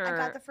episode, or I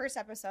got the first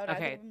episode.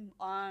 Okay. I think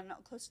I'm on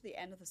close to the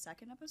end of the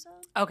second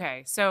episode.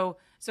 Okay, so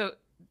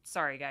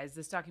sorry guys,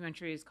 this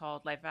documentary is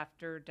called Life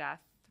After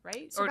Death,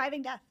 right?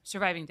 Surviving Death.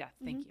 Surviving Death.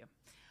 Thank you.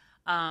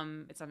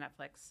 It's on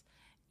Netflix,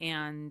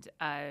 and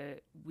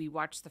we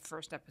watched the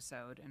first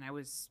episode, and I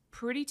was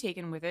pretty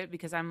taken with it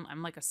because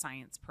I'm like a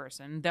science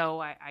person,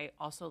 though I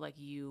also, like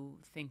you,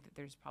 think that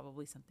there's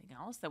probably something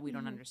else that we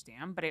don't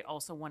understand, but I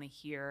also want to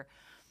hear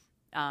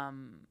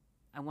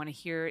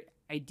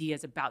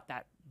ideas about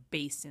that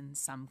based in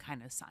some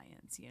kind of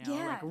science,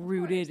 like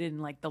rooted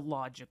in like the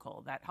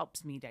logical. That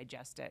helps me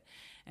digest it.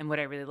 And what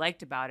I really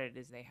liked about it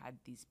is they had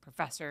these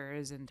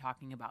professors and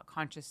talking about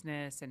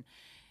consciousness and,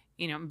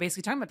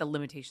 basically talking about the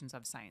limitations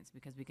of science,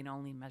 because we can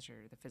only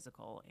measure the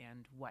physical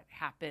and what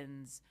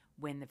happens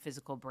when the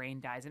physical brain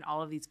dies, and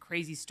all of these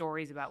crazy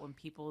stories about when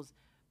people's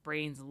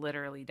brains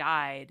literally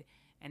died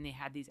and they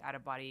had these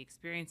out-of-body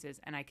experiences.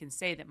 And I can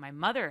say that my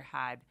mother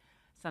had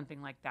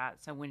something like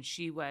that. So when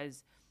she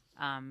was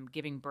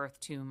giving birth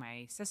to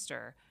my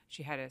sister,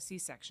 she had a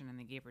C-section and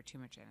they gave her too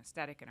much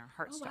anesthetic and her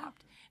heart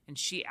stopped. And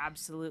she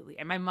absolutely,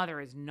 and my mother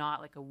is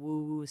not like a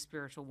woo-woo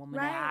spiritual woman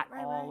at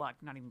all,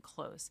 like not even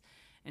close.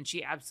 And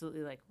she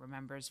absolutely like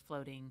remembers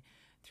floating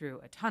through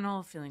a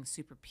tunnel, feeling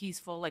super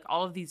peaceful, like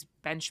all of these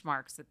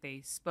benchmarks that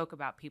they spoke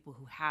about people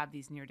who have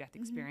these near-death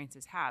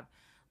experiences have,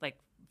 like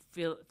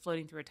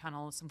floating through a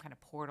tunnel, some kind of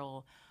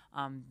portal,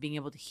 being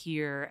able to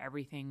hear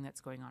everything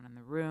that's going on in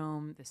the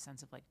room, this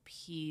sense of like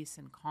peace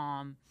and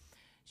calm.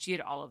 She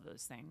had all of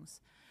those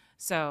things.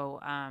 So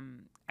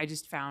I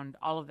just found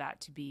all of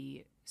that to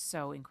be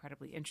so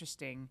incredibly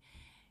interesting.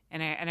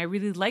 And I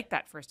really liked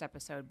that first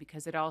episode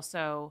because it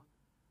also,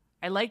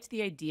 I liked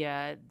the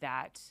idea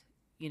that,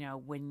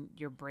 when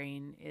your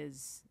brain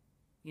is,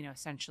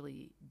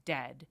 essentially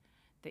dead,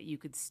 that you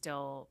could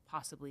still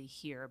possibly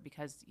hear,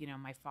 because,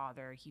 my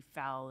father, he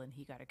fell and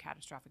he got a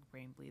catastrophic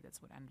brain bleed.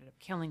 That's what ended up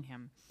killing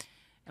him.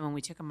 And when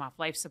we took him off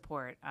life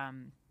support,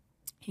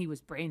 he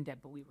was brain dead,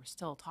 but we were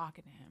still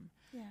talking to him.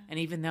 Yeah. And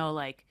even though,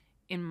 like,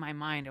 in my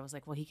mind, I was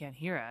like, well, he can't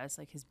hear us.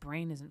 Like, his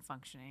brain isn't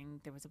functioning.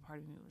 There was a part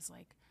of me that was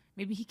like,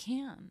 maybe he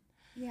can.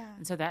 Yeah.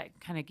 And so that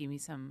kind of gave me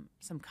some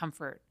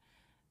comfort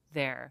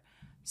there.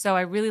 So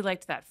I really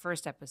liked that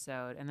first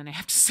episode. And then I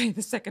have to say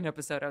the second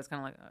episode, I was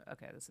kind of like,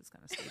 okay, this is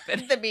kind of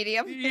stupid. The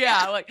medium.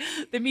 Yeah, like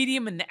the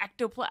medium and the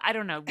ectoplasm. I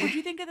don't know. What do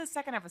you think of the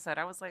second episode?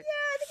 I was like,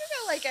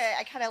 yeah, I think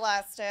I kind of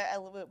lost a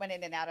little bit, went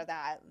in and out of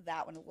that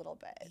one a little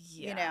bit,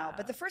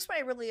 But the first one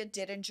I really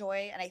did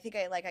enjoy. And I think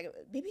I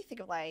maybe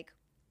think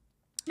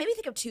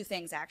of two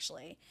things,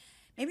 actually.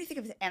 Maybe think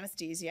of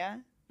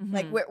anesthesia. Mm-hmm.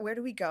 Like, where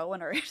do we go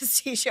in our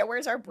anesthesia?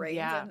 Where's our brains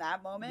in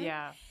that moment?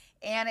 Yeah.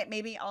 And it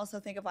made me also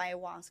think of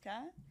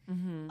ayahuasca,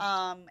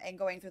 and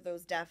going through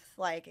those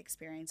death-like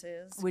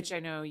experiences, which I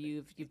know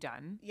you've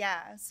done.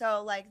 Yeah,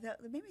 so like it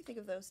made me think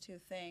of those two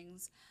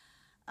things,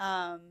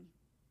 but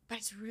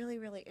it's really,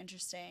 really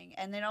interesting.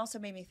 And then also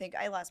made me think,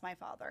 I lost my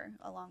father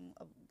a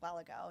while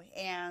ago,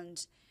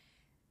 and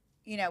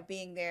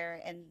being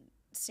there and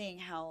seeing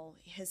how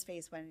his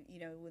face when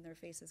their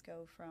faces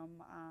go from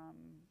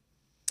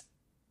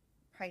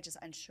probably just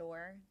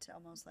unsure to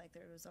almost like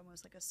there was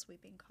almost like a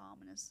sweeping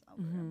calmness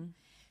over him.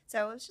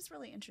 So it was just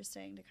really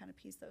interesting to kind of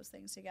piece those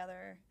things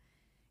together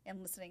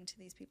and listening to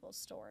these people's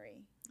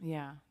story.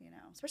 Yeah.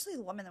 Especially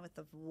the woman with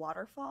the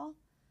waterfall.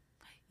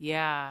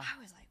 Yeah.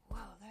 I was like,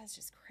 whoa, that's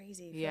just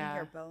crazy. Feeling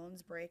your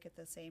bones break at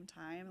the same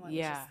time. Like,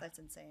 that's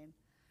insane.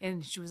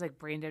 And she was like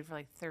brain dead for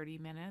like 30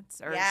 minutes,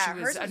 or yeah,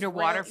 she was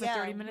underwater for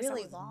 30 minutes.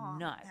 Really that was long.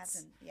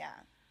 Nuts.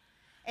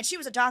 And she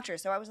was a doctor,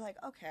 so I was like,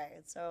 okay,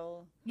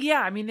 so.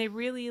 Yeah, I mean, they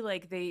really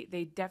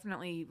they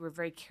definitely were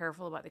very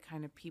careful about the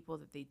kind of people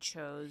that they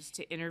chose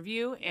to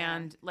interview,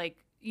 and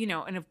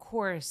and of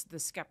course, the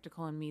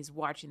skeptical in me is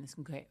watching this.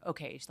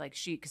 Okay,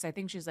 because I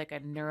think she's like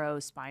a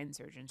neurospine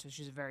surgeon, so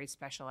she's a very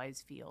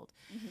specialized field,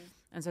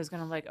 and so it's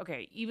kind of like,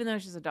 okay, even though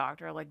she's a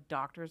doctor, like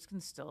doctors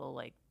can still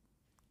like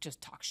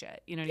just talk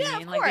shit. You know what I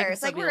mean? Of course. They can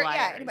still be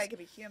liars. Anybody could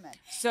be human.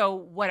 So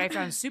what I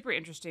found super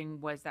interesting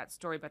was that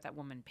story about that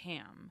woman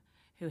Pam,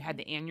 who had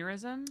the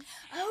aneurysm.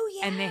 Oh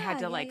yeah. And they had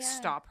to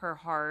stop her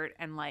heart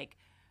and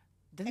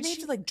didn't they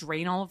have to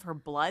drain all of her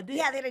blood?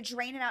 Yeah, they had to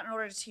drain it out in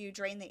order to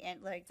drain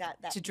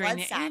that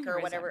blood sac or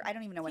whatever. I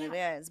don't even know what it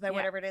is, but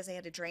whatever it is, they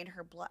had to drain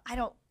her blood. I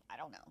don't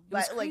know.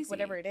 But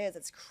whatever it is,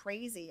 it's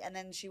crazy. And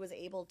then she was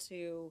able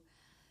to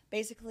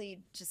basically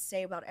just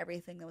say about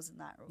everything that was in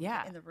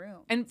the room.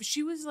 And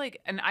she was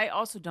and I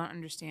also don't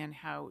understand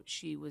how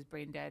she was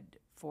brain dead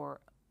for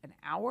an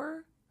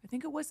hour. I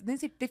think it was.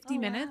 Didn't they say 50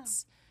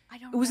 minutes? Wow. I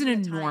don't. It was an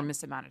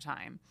enormous amount of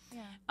time.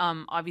 Yeah.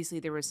 Obviously,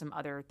 there were some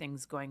other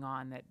things going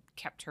on that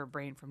kept her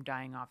brain from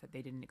dying off that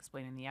they didn't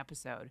explain in the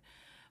episode.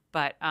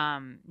 But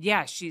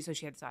she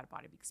had this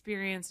out-of-body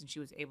experience, and she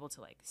was able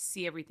to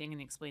see everything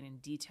and explain in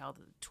detail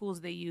the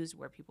tools they used,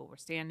 where people were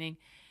standing.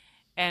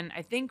 And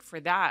I think for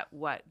that,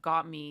 what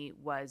got me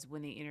was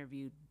when they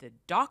interviewed the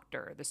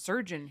doctor, the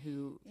surgeon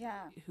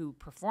who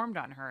performed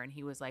on her, and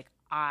he was like,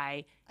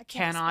 I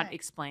cannot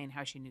explain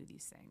how she knew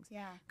these things.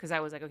 Yeah. Because I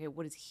was like, okay,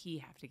 what does he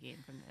have to gain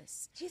from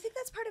this? Do you think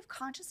that's part of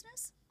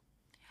consciousness?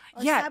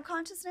 Or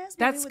subconsciousness?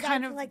 That's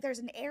kind of there's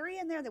an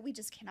area in there that we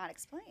just cannot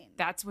explain.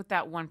 That's what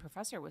that one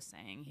professor was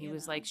saying. He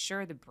was like,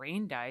 sure, the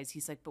brain dies.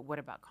 He's like, but what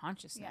about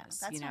consciousness?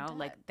 That's not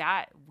dead.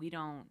 That we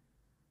don't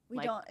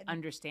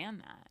understand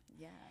that.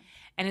 Yeah.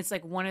 And it's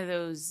one of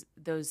those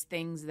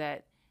things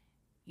that,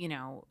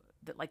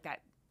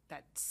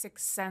 that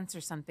sixth sense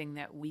or something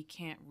that we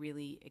can't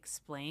really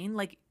explain.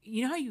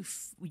 How you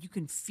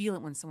can feel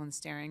it when someone's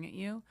staring at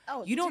you.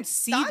 Oh, you don't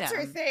see them. Thoughts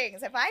are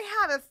things. If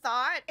I have a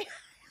thought,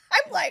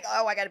 I'm like,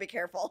 oh, I got to be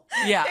careful.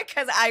 Yeah.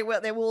 Because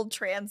they will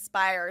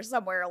transpire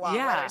somewhere along the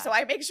way. So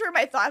I make sure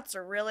my thoughts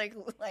are really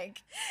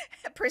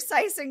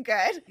precise and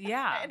good.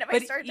 Yeah. And if I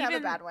start to have a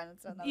bad one,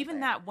 it's another even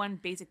thing. That one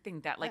basic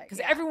thing that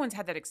because everyone's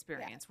had that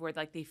experience where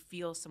they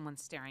feel someone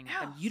staring at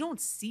them. You don't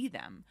see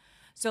them.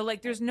 So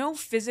there's no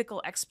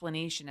physical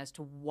explanation as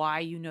to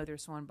why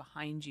there's someone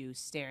behind you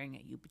staring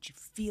at you, but you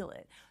feel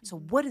it. So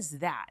what is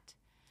that?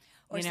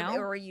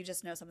 Or you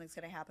just know something's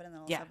going to happen and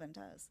then all of a sudden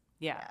does.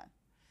 Yeah.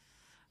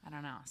 I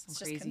don't know. Some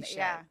crazy shit.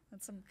 Yeah,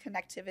 it's some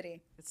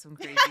connectivity. It's some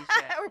crazy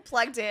shit. We're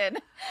plugged in.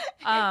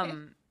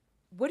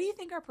 What do you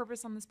think our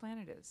purpose on this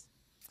planet is?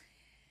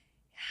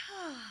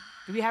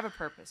 Do we have a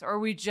purpose? Or are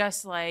we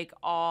just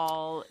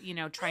all,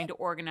 trying to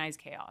organize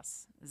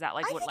chaos? Is that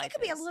what life is? I think it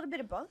could be a little bit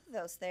of both of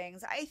those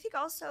things. I think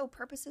also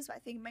purposes,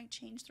 might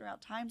change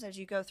throughout times as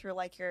you go through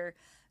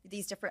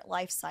these different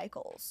life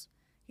cycles.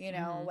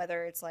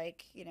 Whether it's I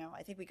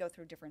think we go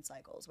through different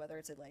cycles, whether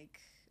it's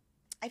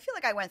I feel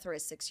like I went through a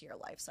 6-year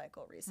life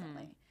cycle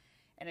recently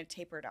and it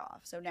tapered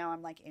off. So now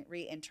I'm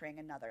re-entering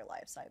another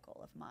life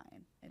cycle of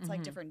mine. It's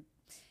different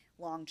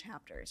long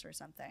chapters or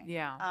something.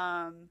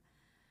 Yeah.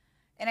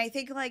 And I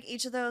think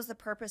each of those, the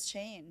purpose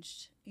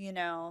changed,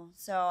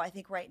 So I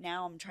think right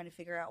now I'm trying to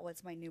figure out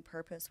what's my new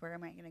purpose. Where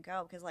am I going to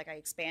go? Because I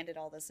expanded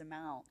all this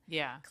amount.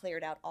 Yeah.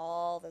 Cleared out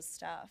all this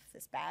stuff,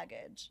 this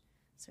baggage.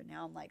 So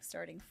now I'm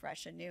starting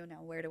fresh and new.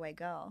 Now where do I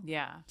go?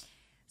 Yeah.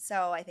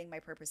 So I think my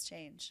purpose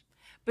changed.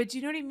 But do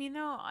you know what I mean,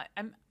 though?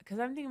 Because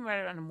I'm thinking about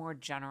it on a more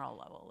general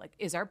level.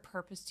 Is our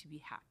purpose to be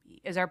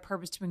happy? Is our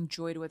purpose to bring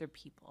joy to other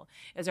people?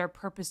 Is our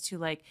purpose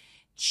to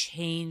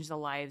change the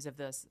lives of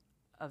those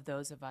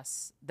of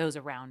us, those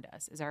around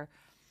us? Is our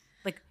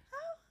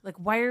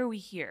why are we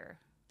here?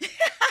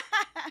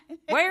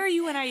 Why are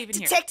you and I even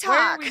here? TikTok. Why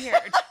are we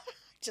here?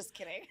 Just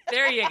kidding.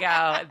 There you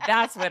go.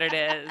 That's what it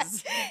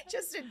is.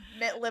 Just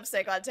admit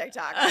lipstick on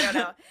TikTok. I don't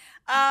know.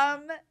 I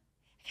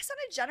guess on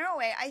a general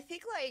way, I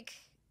think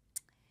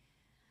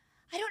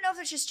I don't know if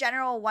there's just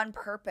general one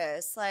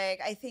purpose.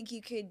 I think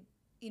you could,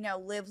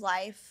 live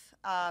life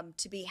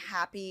to be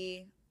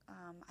happy.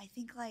 I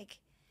think let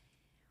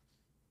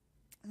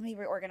me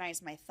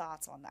reorganize my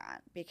thoughts on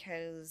that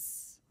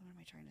because what am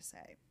I trying to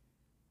say?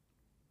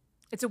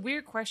 It's a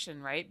weird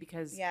question, right?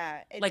 Because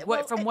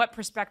from what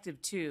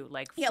perspective too?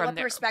 From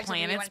the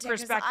planet's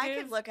perspective? I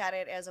could look at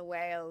it as a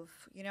way of,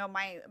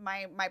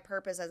 my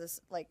purpose as this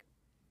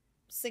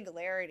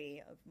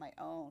singularity of my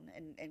own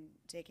and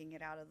taking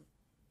it out of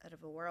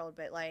the world.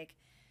 But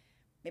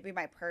maybe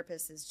my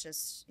purpose is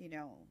just,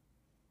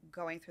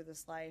 going through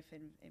this life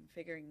and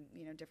figuring,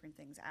 different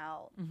things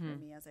out for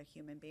me as a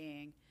human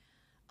being,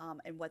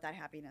 and what that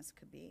happiness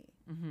could be.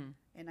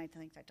 And I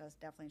think that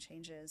definitely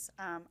changes.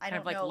 I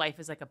don't know. Life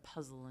is like a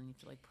puzzle and you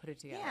have to like put it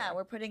together. Yeah,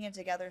 we're putting it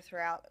together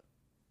throughout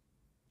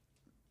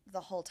the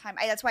whole time.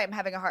 That's why I'm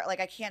having a hard,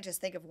 I can't just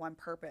think of one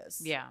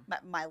purpose. Yeah.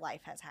 My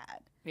life has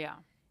had. Yeah.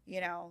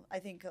 I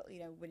think,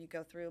 when you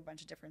go through a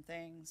bunch of different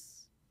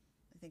things,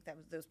 I think that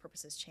those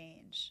purposes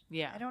change.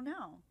 Yeah. I don't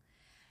know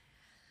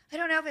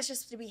if it's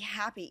just to be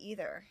happy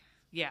either.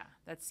 Yeah.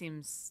 That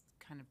seems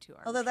kind of too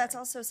arbitrary. Although that's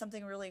also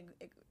something really,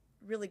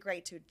 really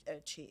great to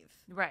achieve.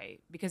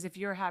 Right. Because if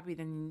you're happy,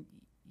 then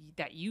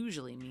that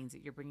usually means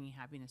that you're bringing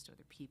happiness to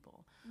other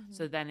people.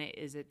 So then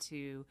is it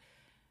to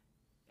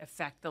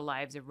affect the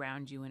lives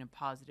around you in a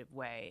positive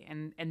way?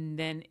 And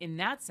then in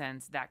that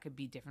sense, that could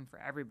be different for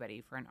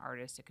everybody. For an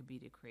artist, it could be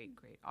to create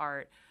great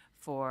art.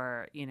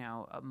 For,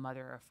 a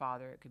mother or a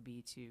father, it could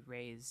be to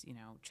raise,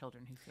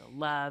 children who feel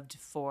loved.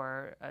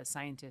 For a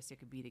scientist, it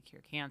could be to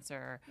cure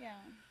cancer. Yeah.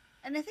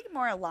 And I think the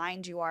more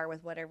aligned you are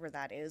with whatever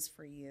that is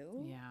for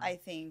you, I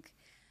think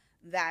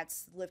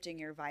that's lifting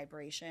your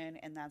vibration,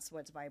 and that's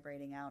what's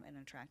vibrating out and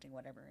attracting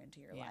whatever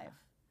into your life.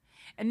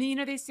 And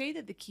then, they say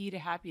that the key to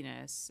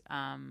happiness,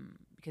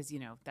 because,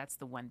 that's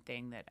the one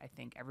thing that I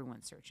think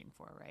everyone's searching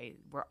for, right?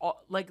 We're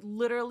all,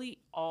 literally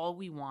all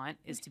we want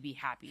is to be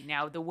happy.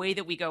 Now, the way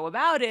that we go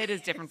about it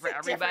is different for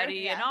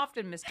everybody and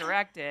often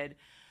misdirected.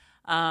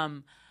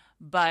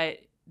 But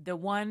the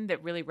one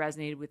that really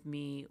resonated with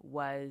me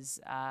was,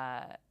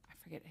 I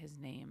forget his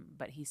name,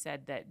 but he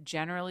said that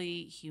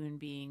generally human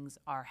beings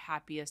are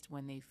happiest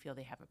when they feel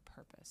they have a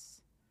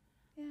purpose.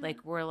 Yeah.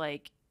 We're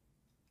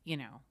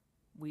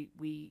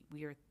we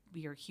are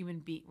we're human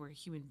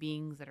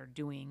beings that are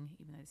doing,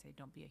 even though they say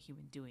don't be a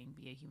human doing,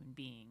 be a human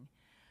being.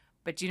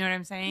 But do you know what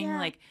I'm saying?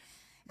 Yeah.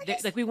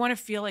 We want to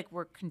feel like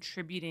we're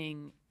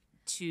contributing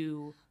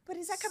to. But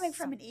is that coming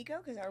from an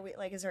ego? Because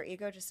is our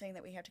ego just saying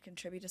that we have to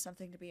contribute to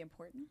something to be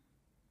important?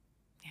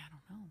 Yeah, I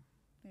don't know.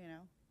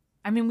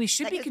 I mean, we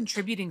should be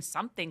contributing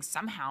something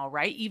somehow,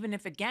 right? Even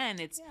if, again,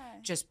 it's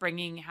just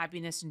bringing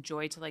happiness and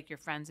joy to your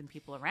friends and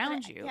people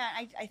around you. Yeah,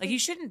 I think you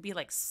shouldn't be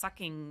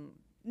sucking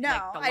the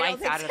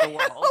life out of the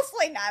world.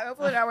 Hopefully not.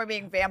 Hopefully not. We're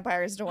being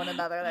vampires to one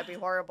another. That'd be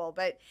horrible.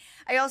 But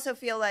I also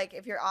feel like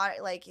if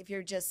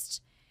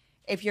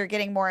you're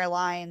getting more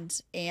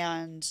aligned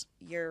and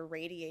you're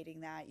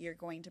radiating that, you're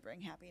going to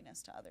bring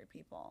happiness to other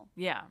people.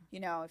 Yeah.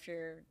 If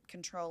you're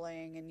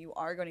controlling and you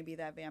are going to be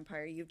that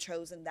vampire, you've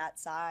chosen that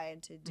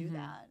side to do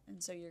that.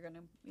 And so you're going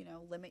to,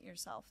 limit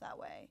yourself that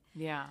way.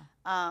 Yeah.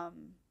 But,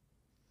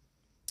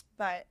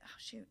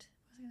 shoot.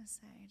 What was I going to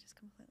say? I just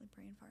completely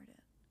brain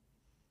farted.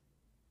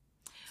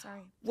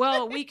 Sorry.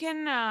 Well, we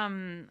can,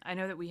 I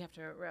know that we have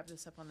to wrap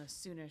this up on the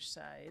soonish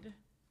side.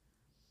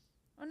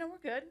 Oh, no, we're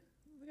good.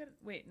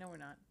 Wait, no, we're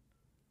not.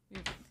 We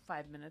have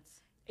 5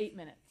 minutes. 8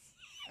 minutes.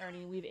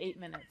 Ernie, we have 8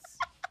 minutes.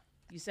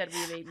 You said we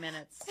have 8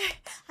 minutes.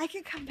 I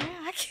can come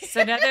back.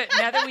 So now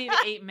that we have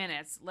 8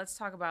 minutes, let's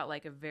talk about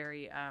a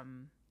very,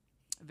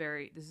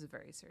 this is a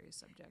very serious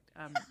subject.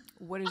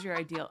 What is your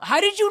ideal?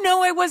 How did you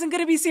know I wasn't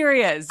going to be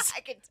serious? I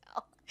can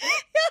tell.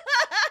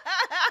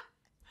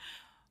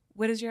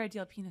 What is your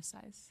ideal penis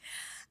size?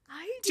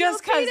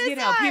 Just because,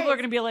 people are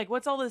going to be like,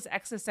 what's all this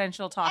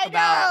existential talk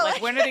about?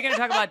 When are they going to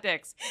talk about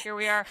dicks? Here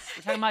we are.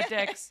 We're talking about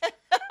dicks.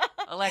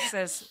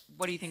 Alexis,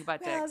 what do you think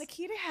about dicks? The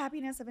key to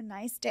happiness of a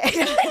nice dick.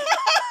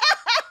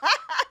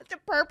 The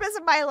purpose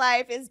of my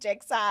life is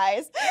dick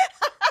size.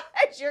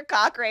 It's your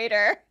cock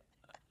raider.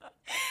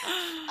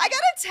 I got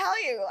to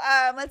tell you,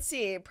 let's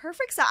see.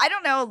 Perfect size. I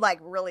don't know,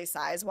 really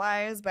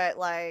size-wise, but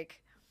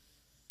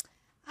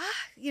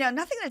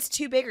nothing that's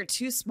too big or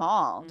too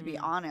small, to be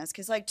honest.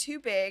 Because too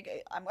big,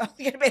 I'm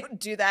only gonna be able to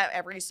do that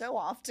every so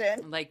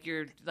often. Like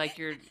your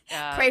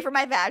pray for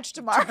my vag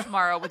tomorrow.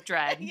 Tomorrow with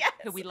Dredd, yes.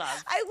 who we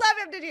love. I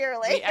love him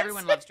dearly.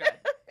 Everyone loves Dredd,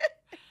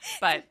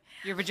 but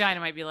your vagina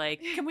might be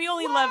like, can we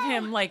only love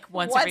him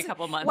once every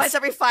couple months? Once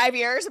every 5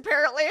 years,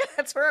 apparently.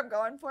 That's where I'm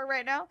going for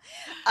right now.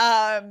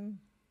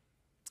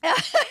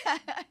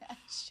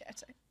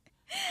 Shit.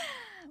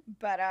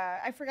 But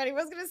I forgot he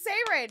was going to say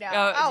right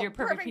now. Oh, your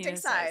perfect dick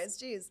penis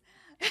size. Jeez.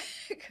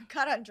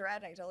 Caught on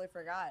Dredd. I totally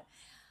forgot.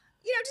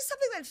 Just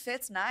something that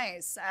fits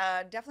nice.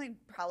 Definitely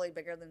probably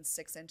bigger than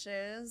 6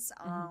 inches.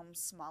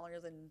 Smaller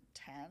than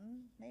 10,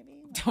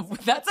 maybe.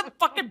 That's a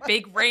fucking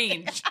big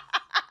range.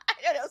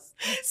 I don't know.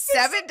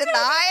 7 to 9?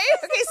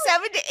 Okay,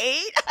 7 to 8?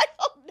 I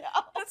don't know.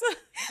 I don't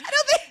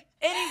think.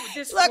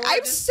 Look,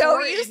 I'm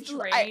so used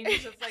to range.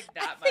 It's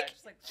that much.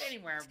 It's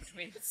anywhere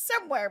between.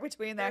 Somewhere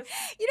between there.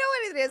 You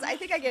know what it is? I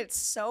think I get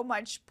so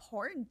much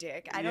porn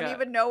dick. I don't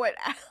even know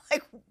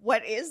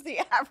what is the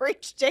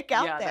average dick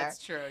out there. Yeah, that's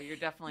true. You're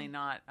definitely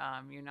not.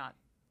 You're not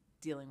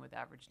dealing with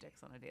average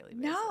dicks on a daily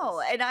basis.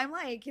 No, and I'm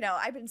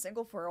I've been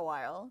single for a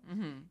while.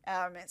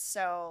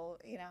 So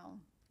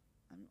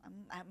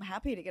I'm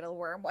happy to get a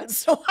worm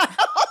once in a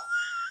while.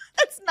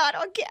 That's not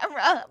on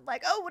camera. I'm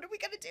like, oh, what are we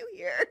gonna do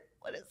here?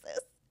 What is this?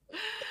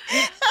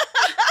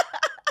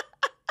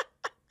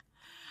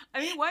 I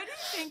mean, why do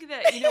you think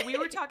that, we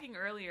were talking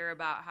earlier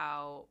about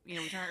how, we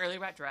were talking earlier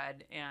about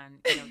Dredd,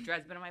 and,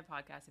 Dredd's been on my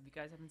podcast. If you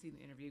guys haven't seen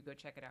the interview, go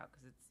check it out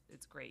because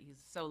it's great.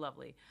 He's so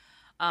lovely.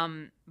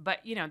 But,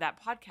 that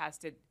podcast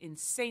did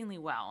insanely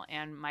well,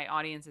 and my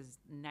audience is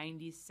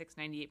 96,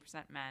 98%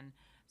 men.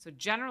 So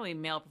generally,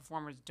 male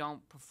performers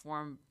don't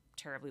perform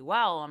terribly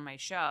well on my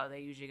show.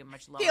 They usually get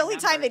much lower The only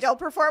time they numbers. don't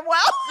perform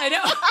well. I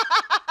know.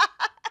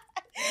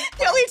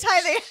 The only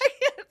time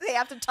they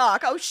have to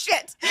talk. Oh,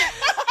 shit.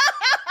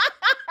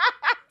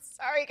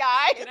 Sorry,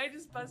 guys. Can I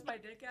just bust my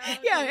dick out?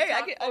 Yeah, Can you I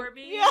talk can. for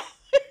me? Yeah.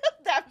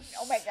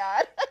 Oh, my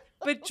God.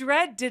 But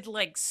Dredd did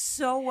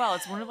so well.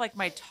 It's one of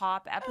my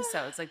top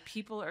episodes.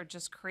 People are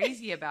just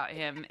crazy about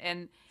him,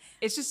 and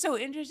it's just so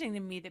interesting to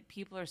me that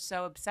people are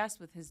so obsessed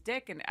with his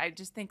dick. And I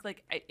just think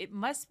it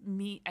must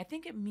mean. I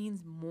think it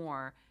means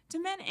more to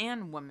men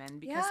and women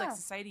because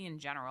society in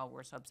general,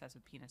 we're so obsessed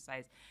with penis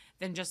size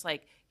than just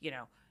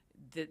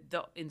the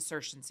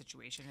insertion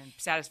situation and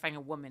satisfying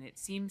a woman. It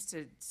seems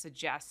to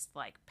suggest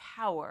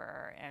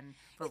power and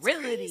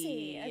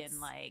virility and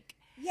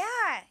Yeah,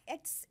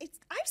 it's.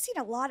 I've seen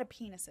a lot of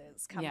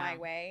penises come my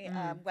way,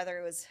 whether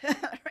it was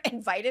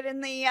invited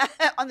in the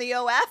on the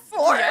OF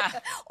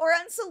or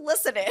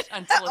unsolicited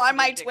on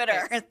my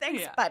Twitter.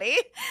 Thanks, buddy.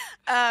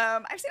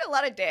 I've seen a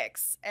lot of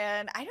dicks,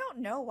 and I don't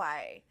know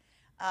why.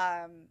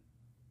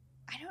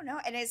 I don't know.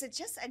 And is it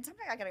just? And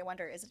sometimes I gotta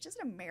wonder: is it just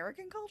an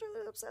American culture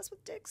that's obsessed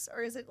with dicks,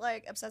 or is it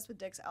obsessed with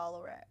dicks all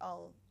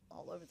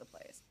over the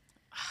place?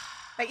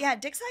 But yeah,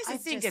 dick size is I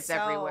think it's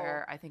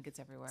everywhere. I think it's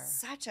everywhere.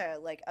 Such a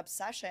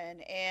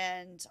obsession,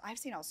 and I've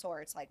seen all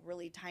sorts,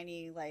 really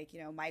tiny,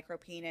 micro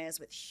penis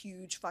with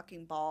huge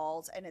fucking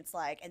balls, and it's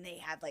and they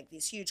have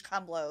these huge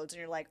cum loads, and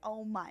you're like,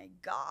 oh my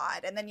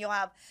God. And then you'll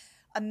have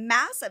a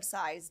massive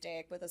size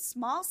dick with a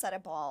small set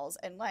of balls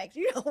and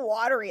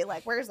watery,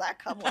 where's that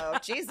cum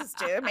load? Jesus,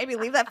 dude, maybe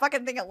leave that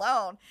fucking thing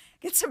alone.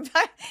 Get some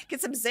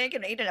zinc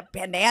and eat a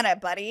banana,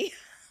 buddy.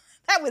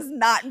 That was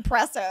not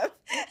impressive.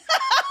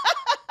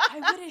 I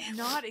would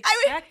not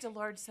expect a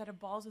large set of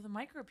balls with a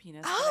micro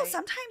penis. Oh,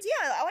 sometimes,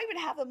 yeah. I'll even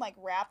have them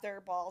wrap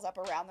their balls up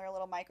around their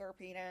little micro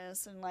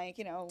penis and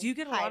Do you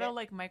get a lot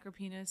of micro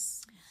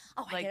penis?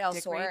 Oh, I get all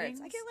sorts.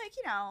 Ratings? I get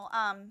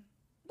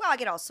I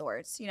get all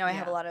sorts. I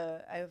have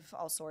I have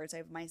all sorts. I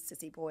have my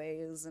sissy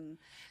boys and.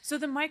 So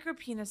the micro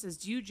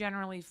penises, do you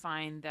generally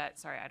find that?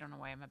 Sorry, I don't know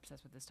why I'm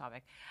obsessed with this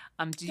topic.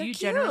 Do you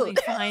generally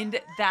find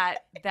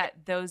that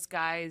those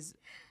guys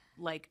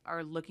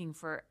are looking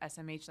for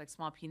SMH,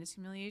 small penis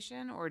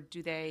humiliation, or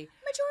do they?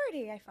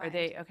 Majority, I find. Are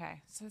they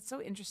okay? So it's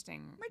so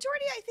interesting.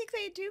 Majority, I think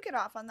they do get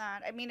off on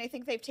that. I mean, I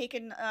think they've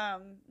taken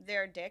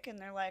their dick and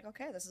they're like,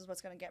 okay, this is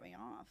what's going to get me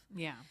off.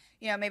 Yeah.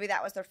 Maybe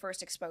that was their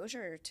first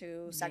exposure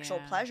to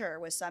sexual pleasure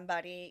with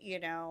somebody,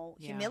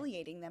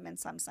 humiliating them in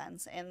some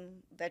sense,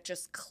 and that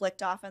just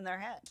clicked off in their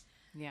head.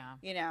 Yeah.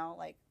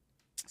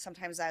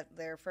 Sometimes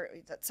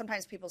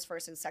sometimes people's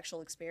first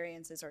sexual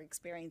experiences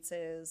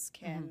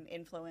can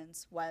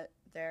influence what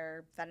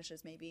their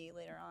fetishes may be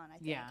later on. I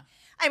think. Yeah.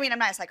 I mean, I'm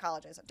not a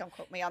psychologist. Don't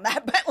quote me on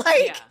that.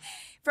 But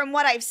from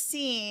what I've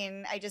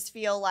seen, I just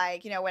feel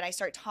when I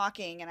start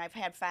talking, and I've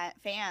had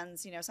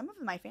fans, some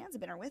of my fans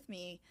have been with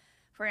me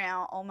for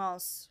now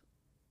almost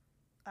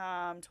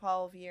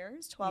 12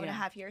 years, 12 and a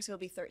half years. It'll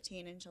be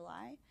 13 in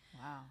July.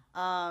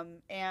 Wow.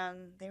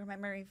 And they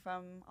remember me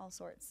from all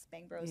sorts,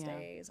 Bang Bros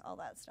days, all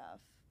that stuff.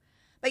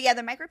 But yeah,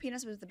 the micro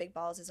penis with the big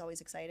balls is always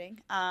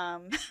exciting.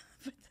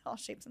 With all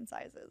shapes and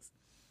sizes.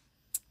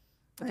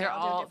 But they're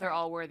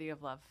all worthy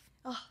of love.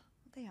 Oh,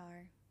 they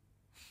are.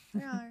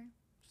 They are.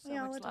 So we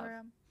all much adore love.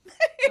 them.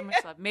 So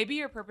much love. Maybe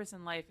your purpose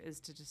in life is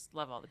to just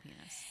love all the penis.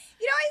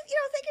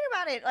 Thinking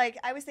about it,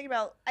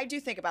 I do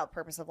think about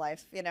purpose of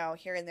life,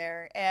 here and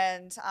there,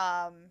 and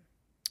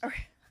or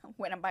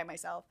when I'm by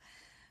myself.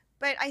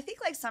 But I think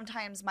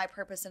sometimes my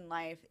purpose in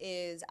life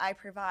is I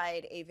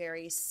provide a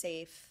very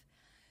safe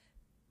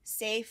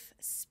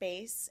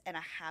space and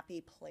a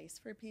happy place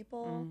for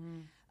people.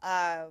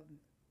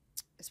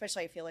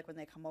 Especially I feel when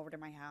they come over to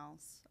my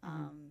house,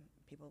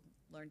 people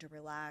learn to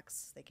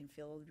relax. They can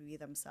feel to be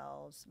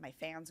themselves. My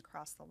fans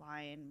across the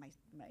line, my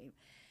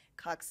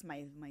cucks,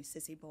 my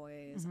sissy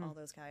boys, all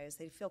those guys,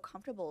 they feel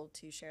comfortable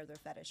to share their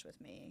fetish with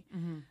me.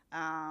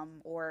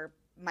 Or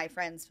my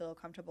friends feel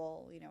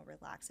comfortable,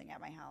 relaxing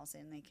at my house,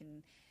 and they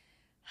can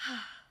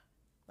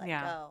let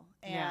go.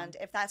 And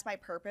if that's my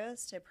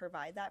purpose, to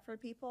provide that for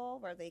people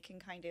where they can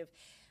kind of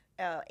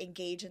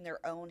engage in their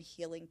own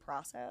healing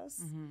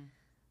process,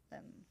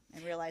 then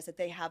and realize that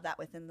they have that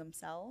within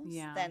themselves,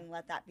 then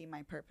let that be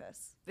my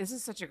purpose. This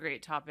is such a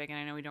great topic, and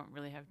I know we don't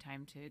really have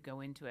time to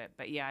go into it,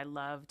 but I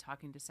love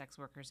talking to sex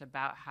workers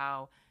about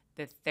how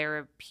the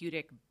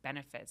therapeutic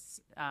benefits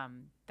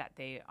that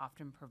they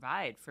often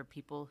provide for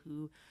people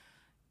who,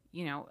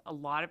 a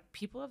lot of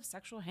people have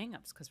sexual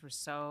hangups because we're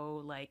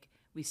so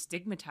we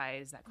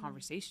stigmatize that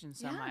conversation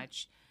so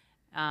much.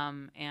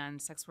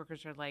 And sex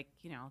workers are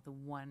the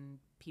one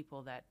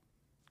people that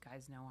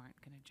guys know aren't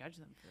going to judge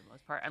them for the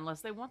most part,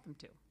 unless they want them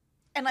to.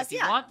 If you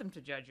want them to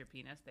judge your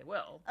penis, they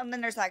will. And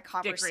then there's that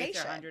conversation. Dick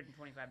rates are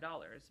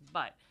 $125,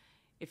 but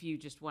if you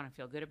just want to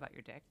feel good about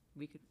your dick,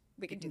 we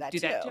could do that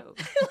too.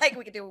 Like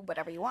we could do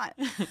whatever you want.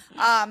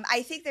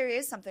 I think there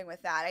is something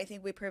with that. I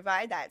think we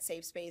provide that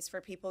safe space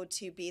for people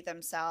to be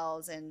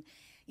themselves and,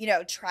 you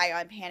know, try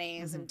on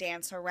panties and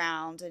dance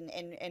around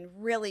and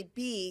really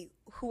be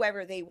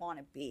whoever they want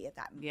to be at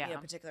that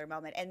particular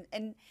moment. And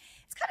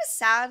it's kind of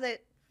sad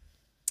that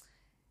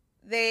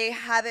they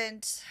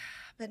haven't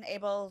been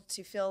able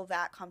to feel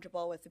that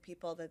comfortable with the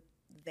people that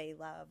they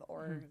love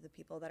or the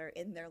people that are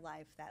in their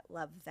life that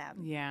love them.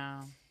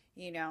 Yeah.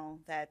 You know,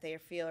 that they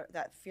feel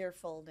that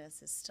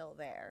fearfulness is still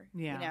there.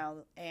 Yeah. You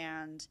know,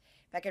 and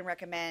if I can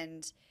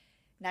recommend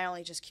not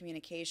only just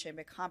communication,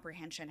 but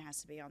comprehension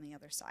has to be on the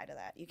other side of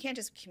that. You can't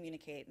just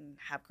communicate and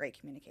have great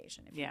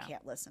communication if you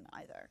can't listen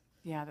either.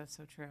 Yeah, that's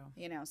so true.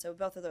 You know, so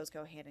both of those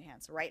go hand in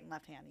hand. So right and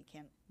left hand, you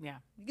can't. Yeah.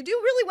 You can do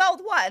really well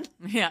with one.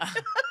 Yeah.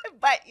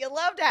 But you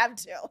love to have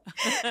two.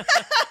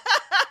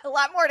 A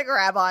lot more to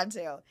grab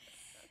onto.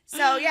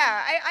 So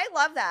yeah, I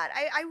love that.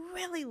 I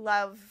really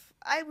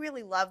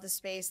love the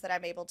space that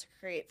I'm able to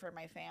create for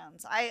my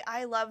fans.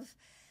 I love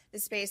the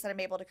space that I'm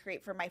able to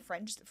create for my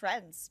friends,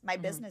 my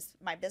business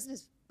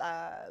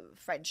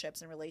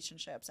friendships and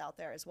relationships out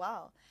there as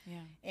well.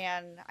 Yeah.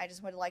 And I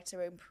just would like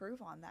to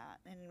improve on that.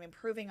 And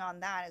improving on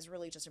that is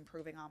really just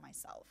improving on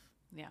myself.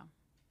 Yeah.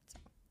 So.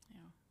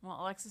 Yeah. Well,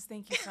 Alexis,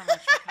 thank you so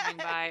much for coming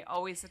by.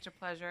 Always such a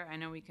pleasure. I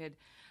know we could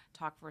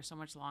talk for so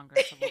much longer,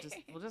 so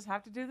we'll just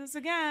have to do this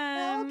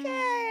again.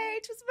 Okay,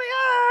 twist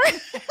my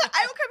arm.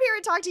 I will come here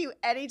and talk to you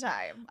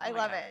anytime. I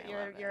love it.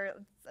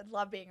 I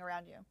love being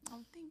around you.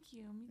 Oh, thank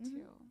you. Me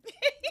too.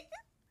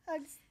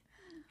 Hugs.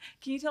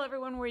 Can you tell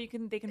everyone where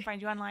they can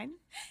find you online?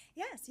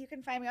 Yes, you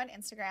can find me on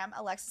Instagram,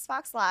 Alexis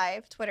Fawx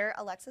Live, Twitter,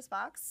 Alexis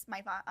Fawx,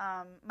 my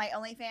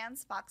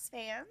OnlyFans, Fawx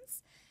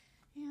Fans.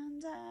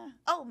 And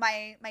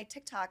my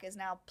TikTok is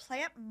now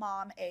Plant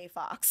Mom A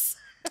Fawx.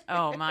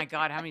 Oh my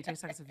God, how many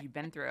TikToks have you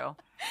been through?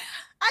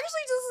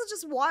 Actually, this is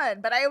just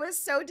one, but I was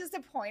so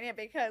disappointed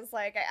because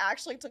like I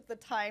actually took the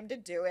time to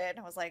do it, and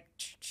I was like,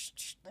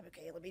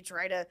 let me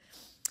try to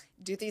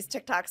do these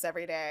TikToks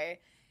every day.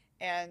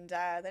 And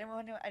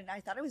then I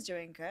thought I was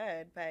doing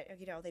good, but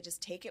you know they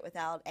just take it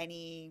without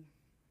any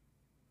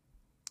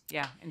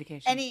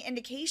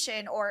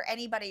indication or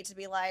anybody to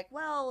be like,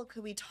 well,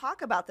 could we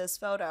talk about this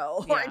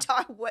photo or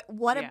talk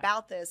what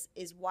about this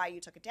is why you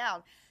took it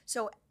down?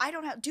 So I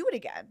don't have to do it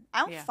again.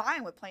 I'm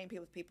fine with playing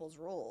with people's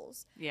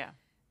rules. Yeah.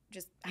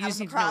 Just have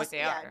them across.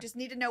 Just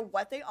need to know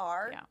what they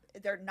are. Yeah.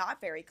 They're not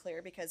very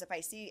clear because if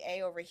I see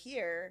A over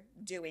here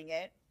doing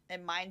it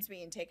and mine's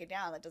being taken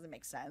down, that doesn't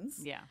make sense.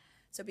 Yeah.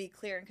 So be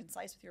clear and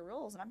concise with your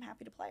rules, and I'm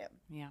happy to play them.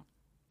 Yeah.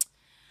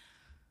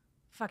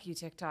 Fuck you,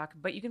 TikTok.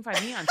 But you can find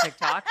me on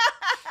TikTok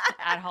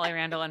at Holly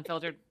Randall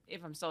Unfiltered.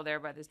 If I'm still there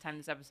by this time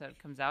this episode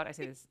comes out, I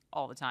say this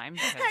all the time.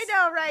 I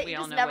know, right? We you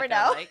all just know never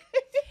know. Like.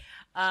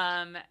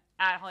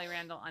 At Holly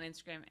Randall on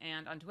Instagram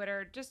and on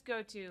Twitter. Just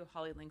go to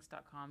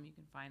hollylinks.com. You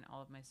can find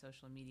all of my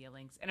social media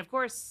links. And of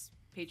course,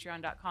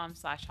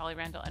 patreon.com/Holly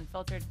Randall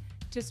Unfiltered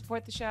to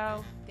support the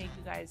show. Thank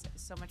you guys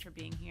so much for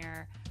being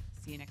here.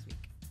 See you next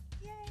week.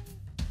 Yay.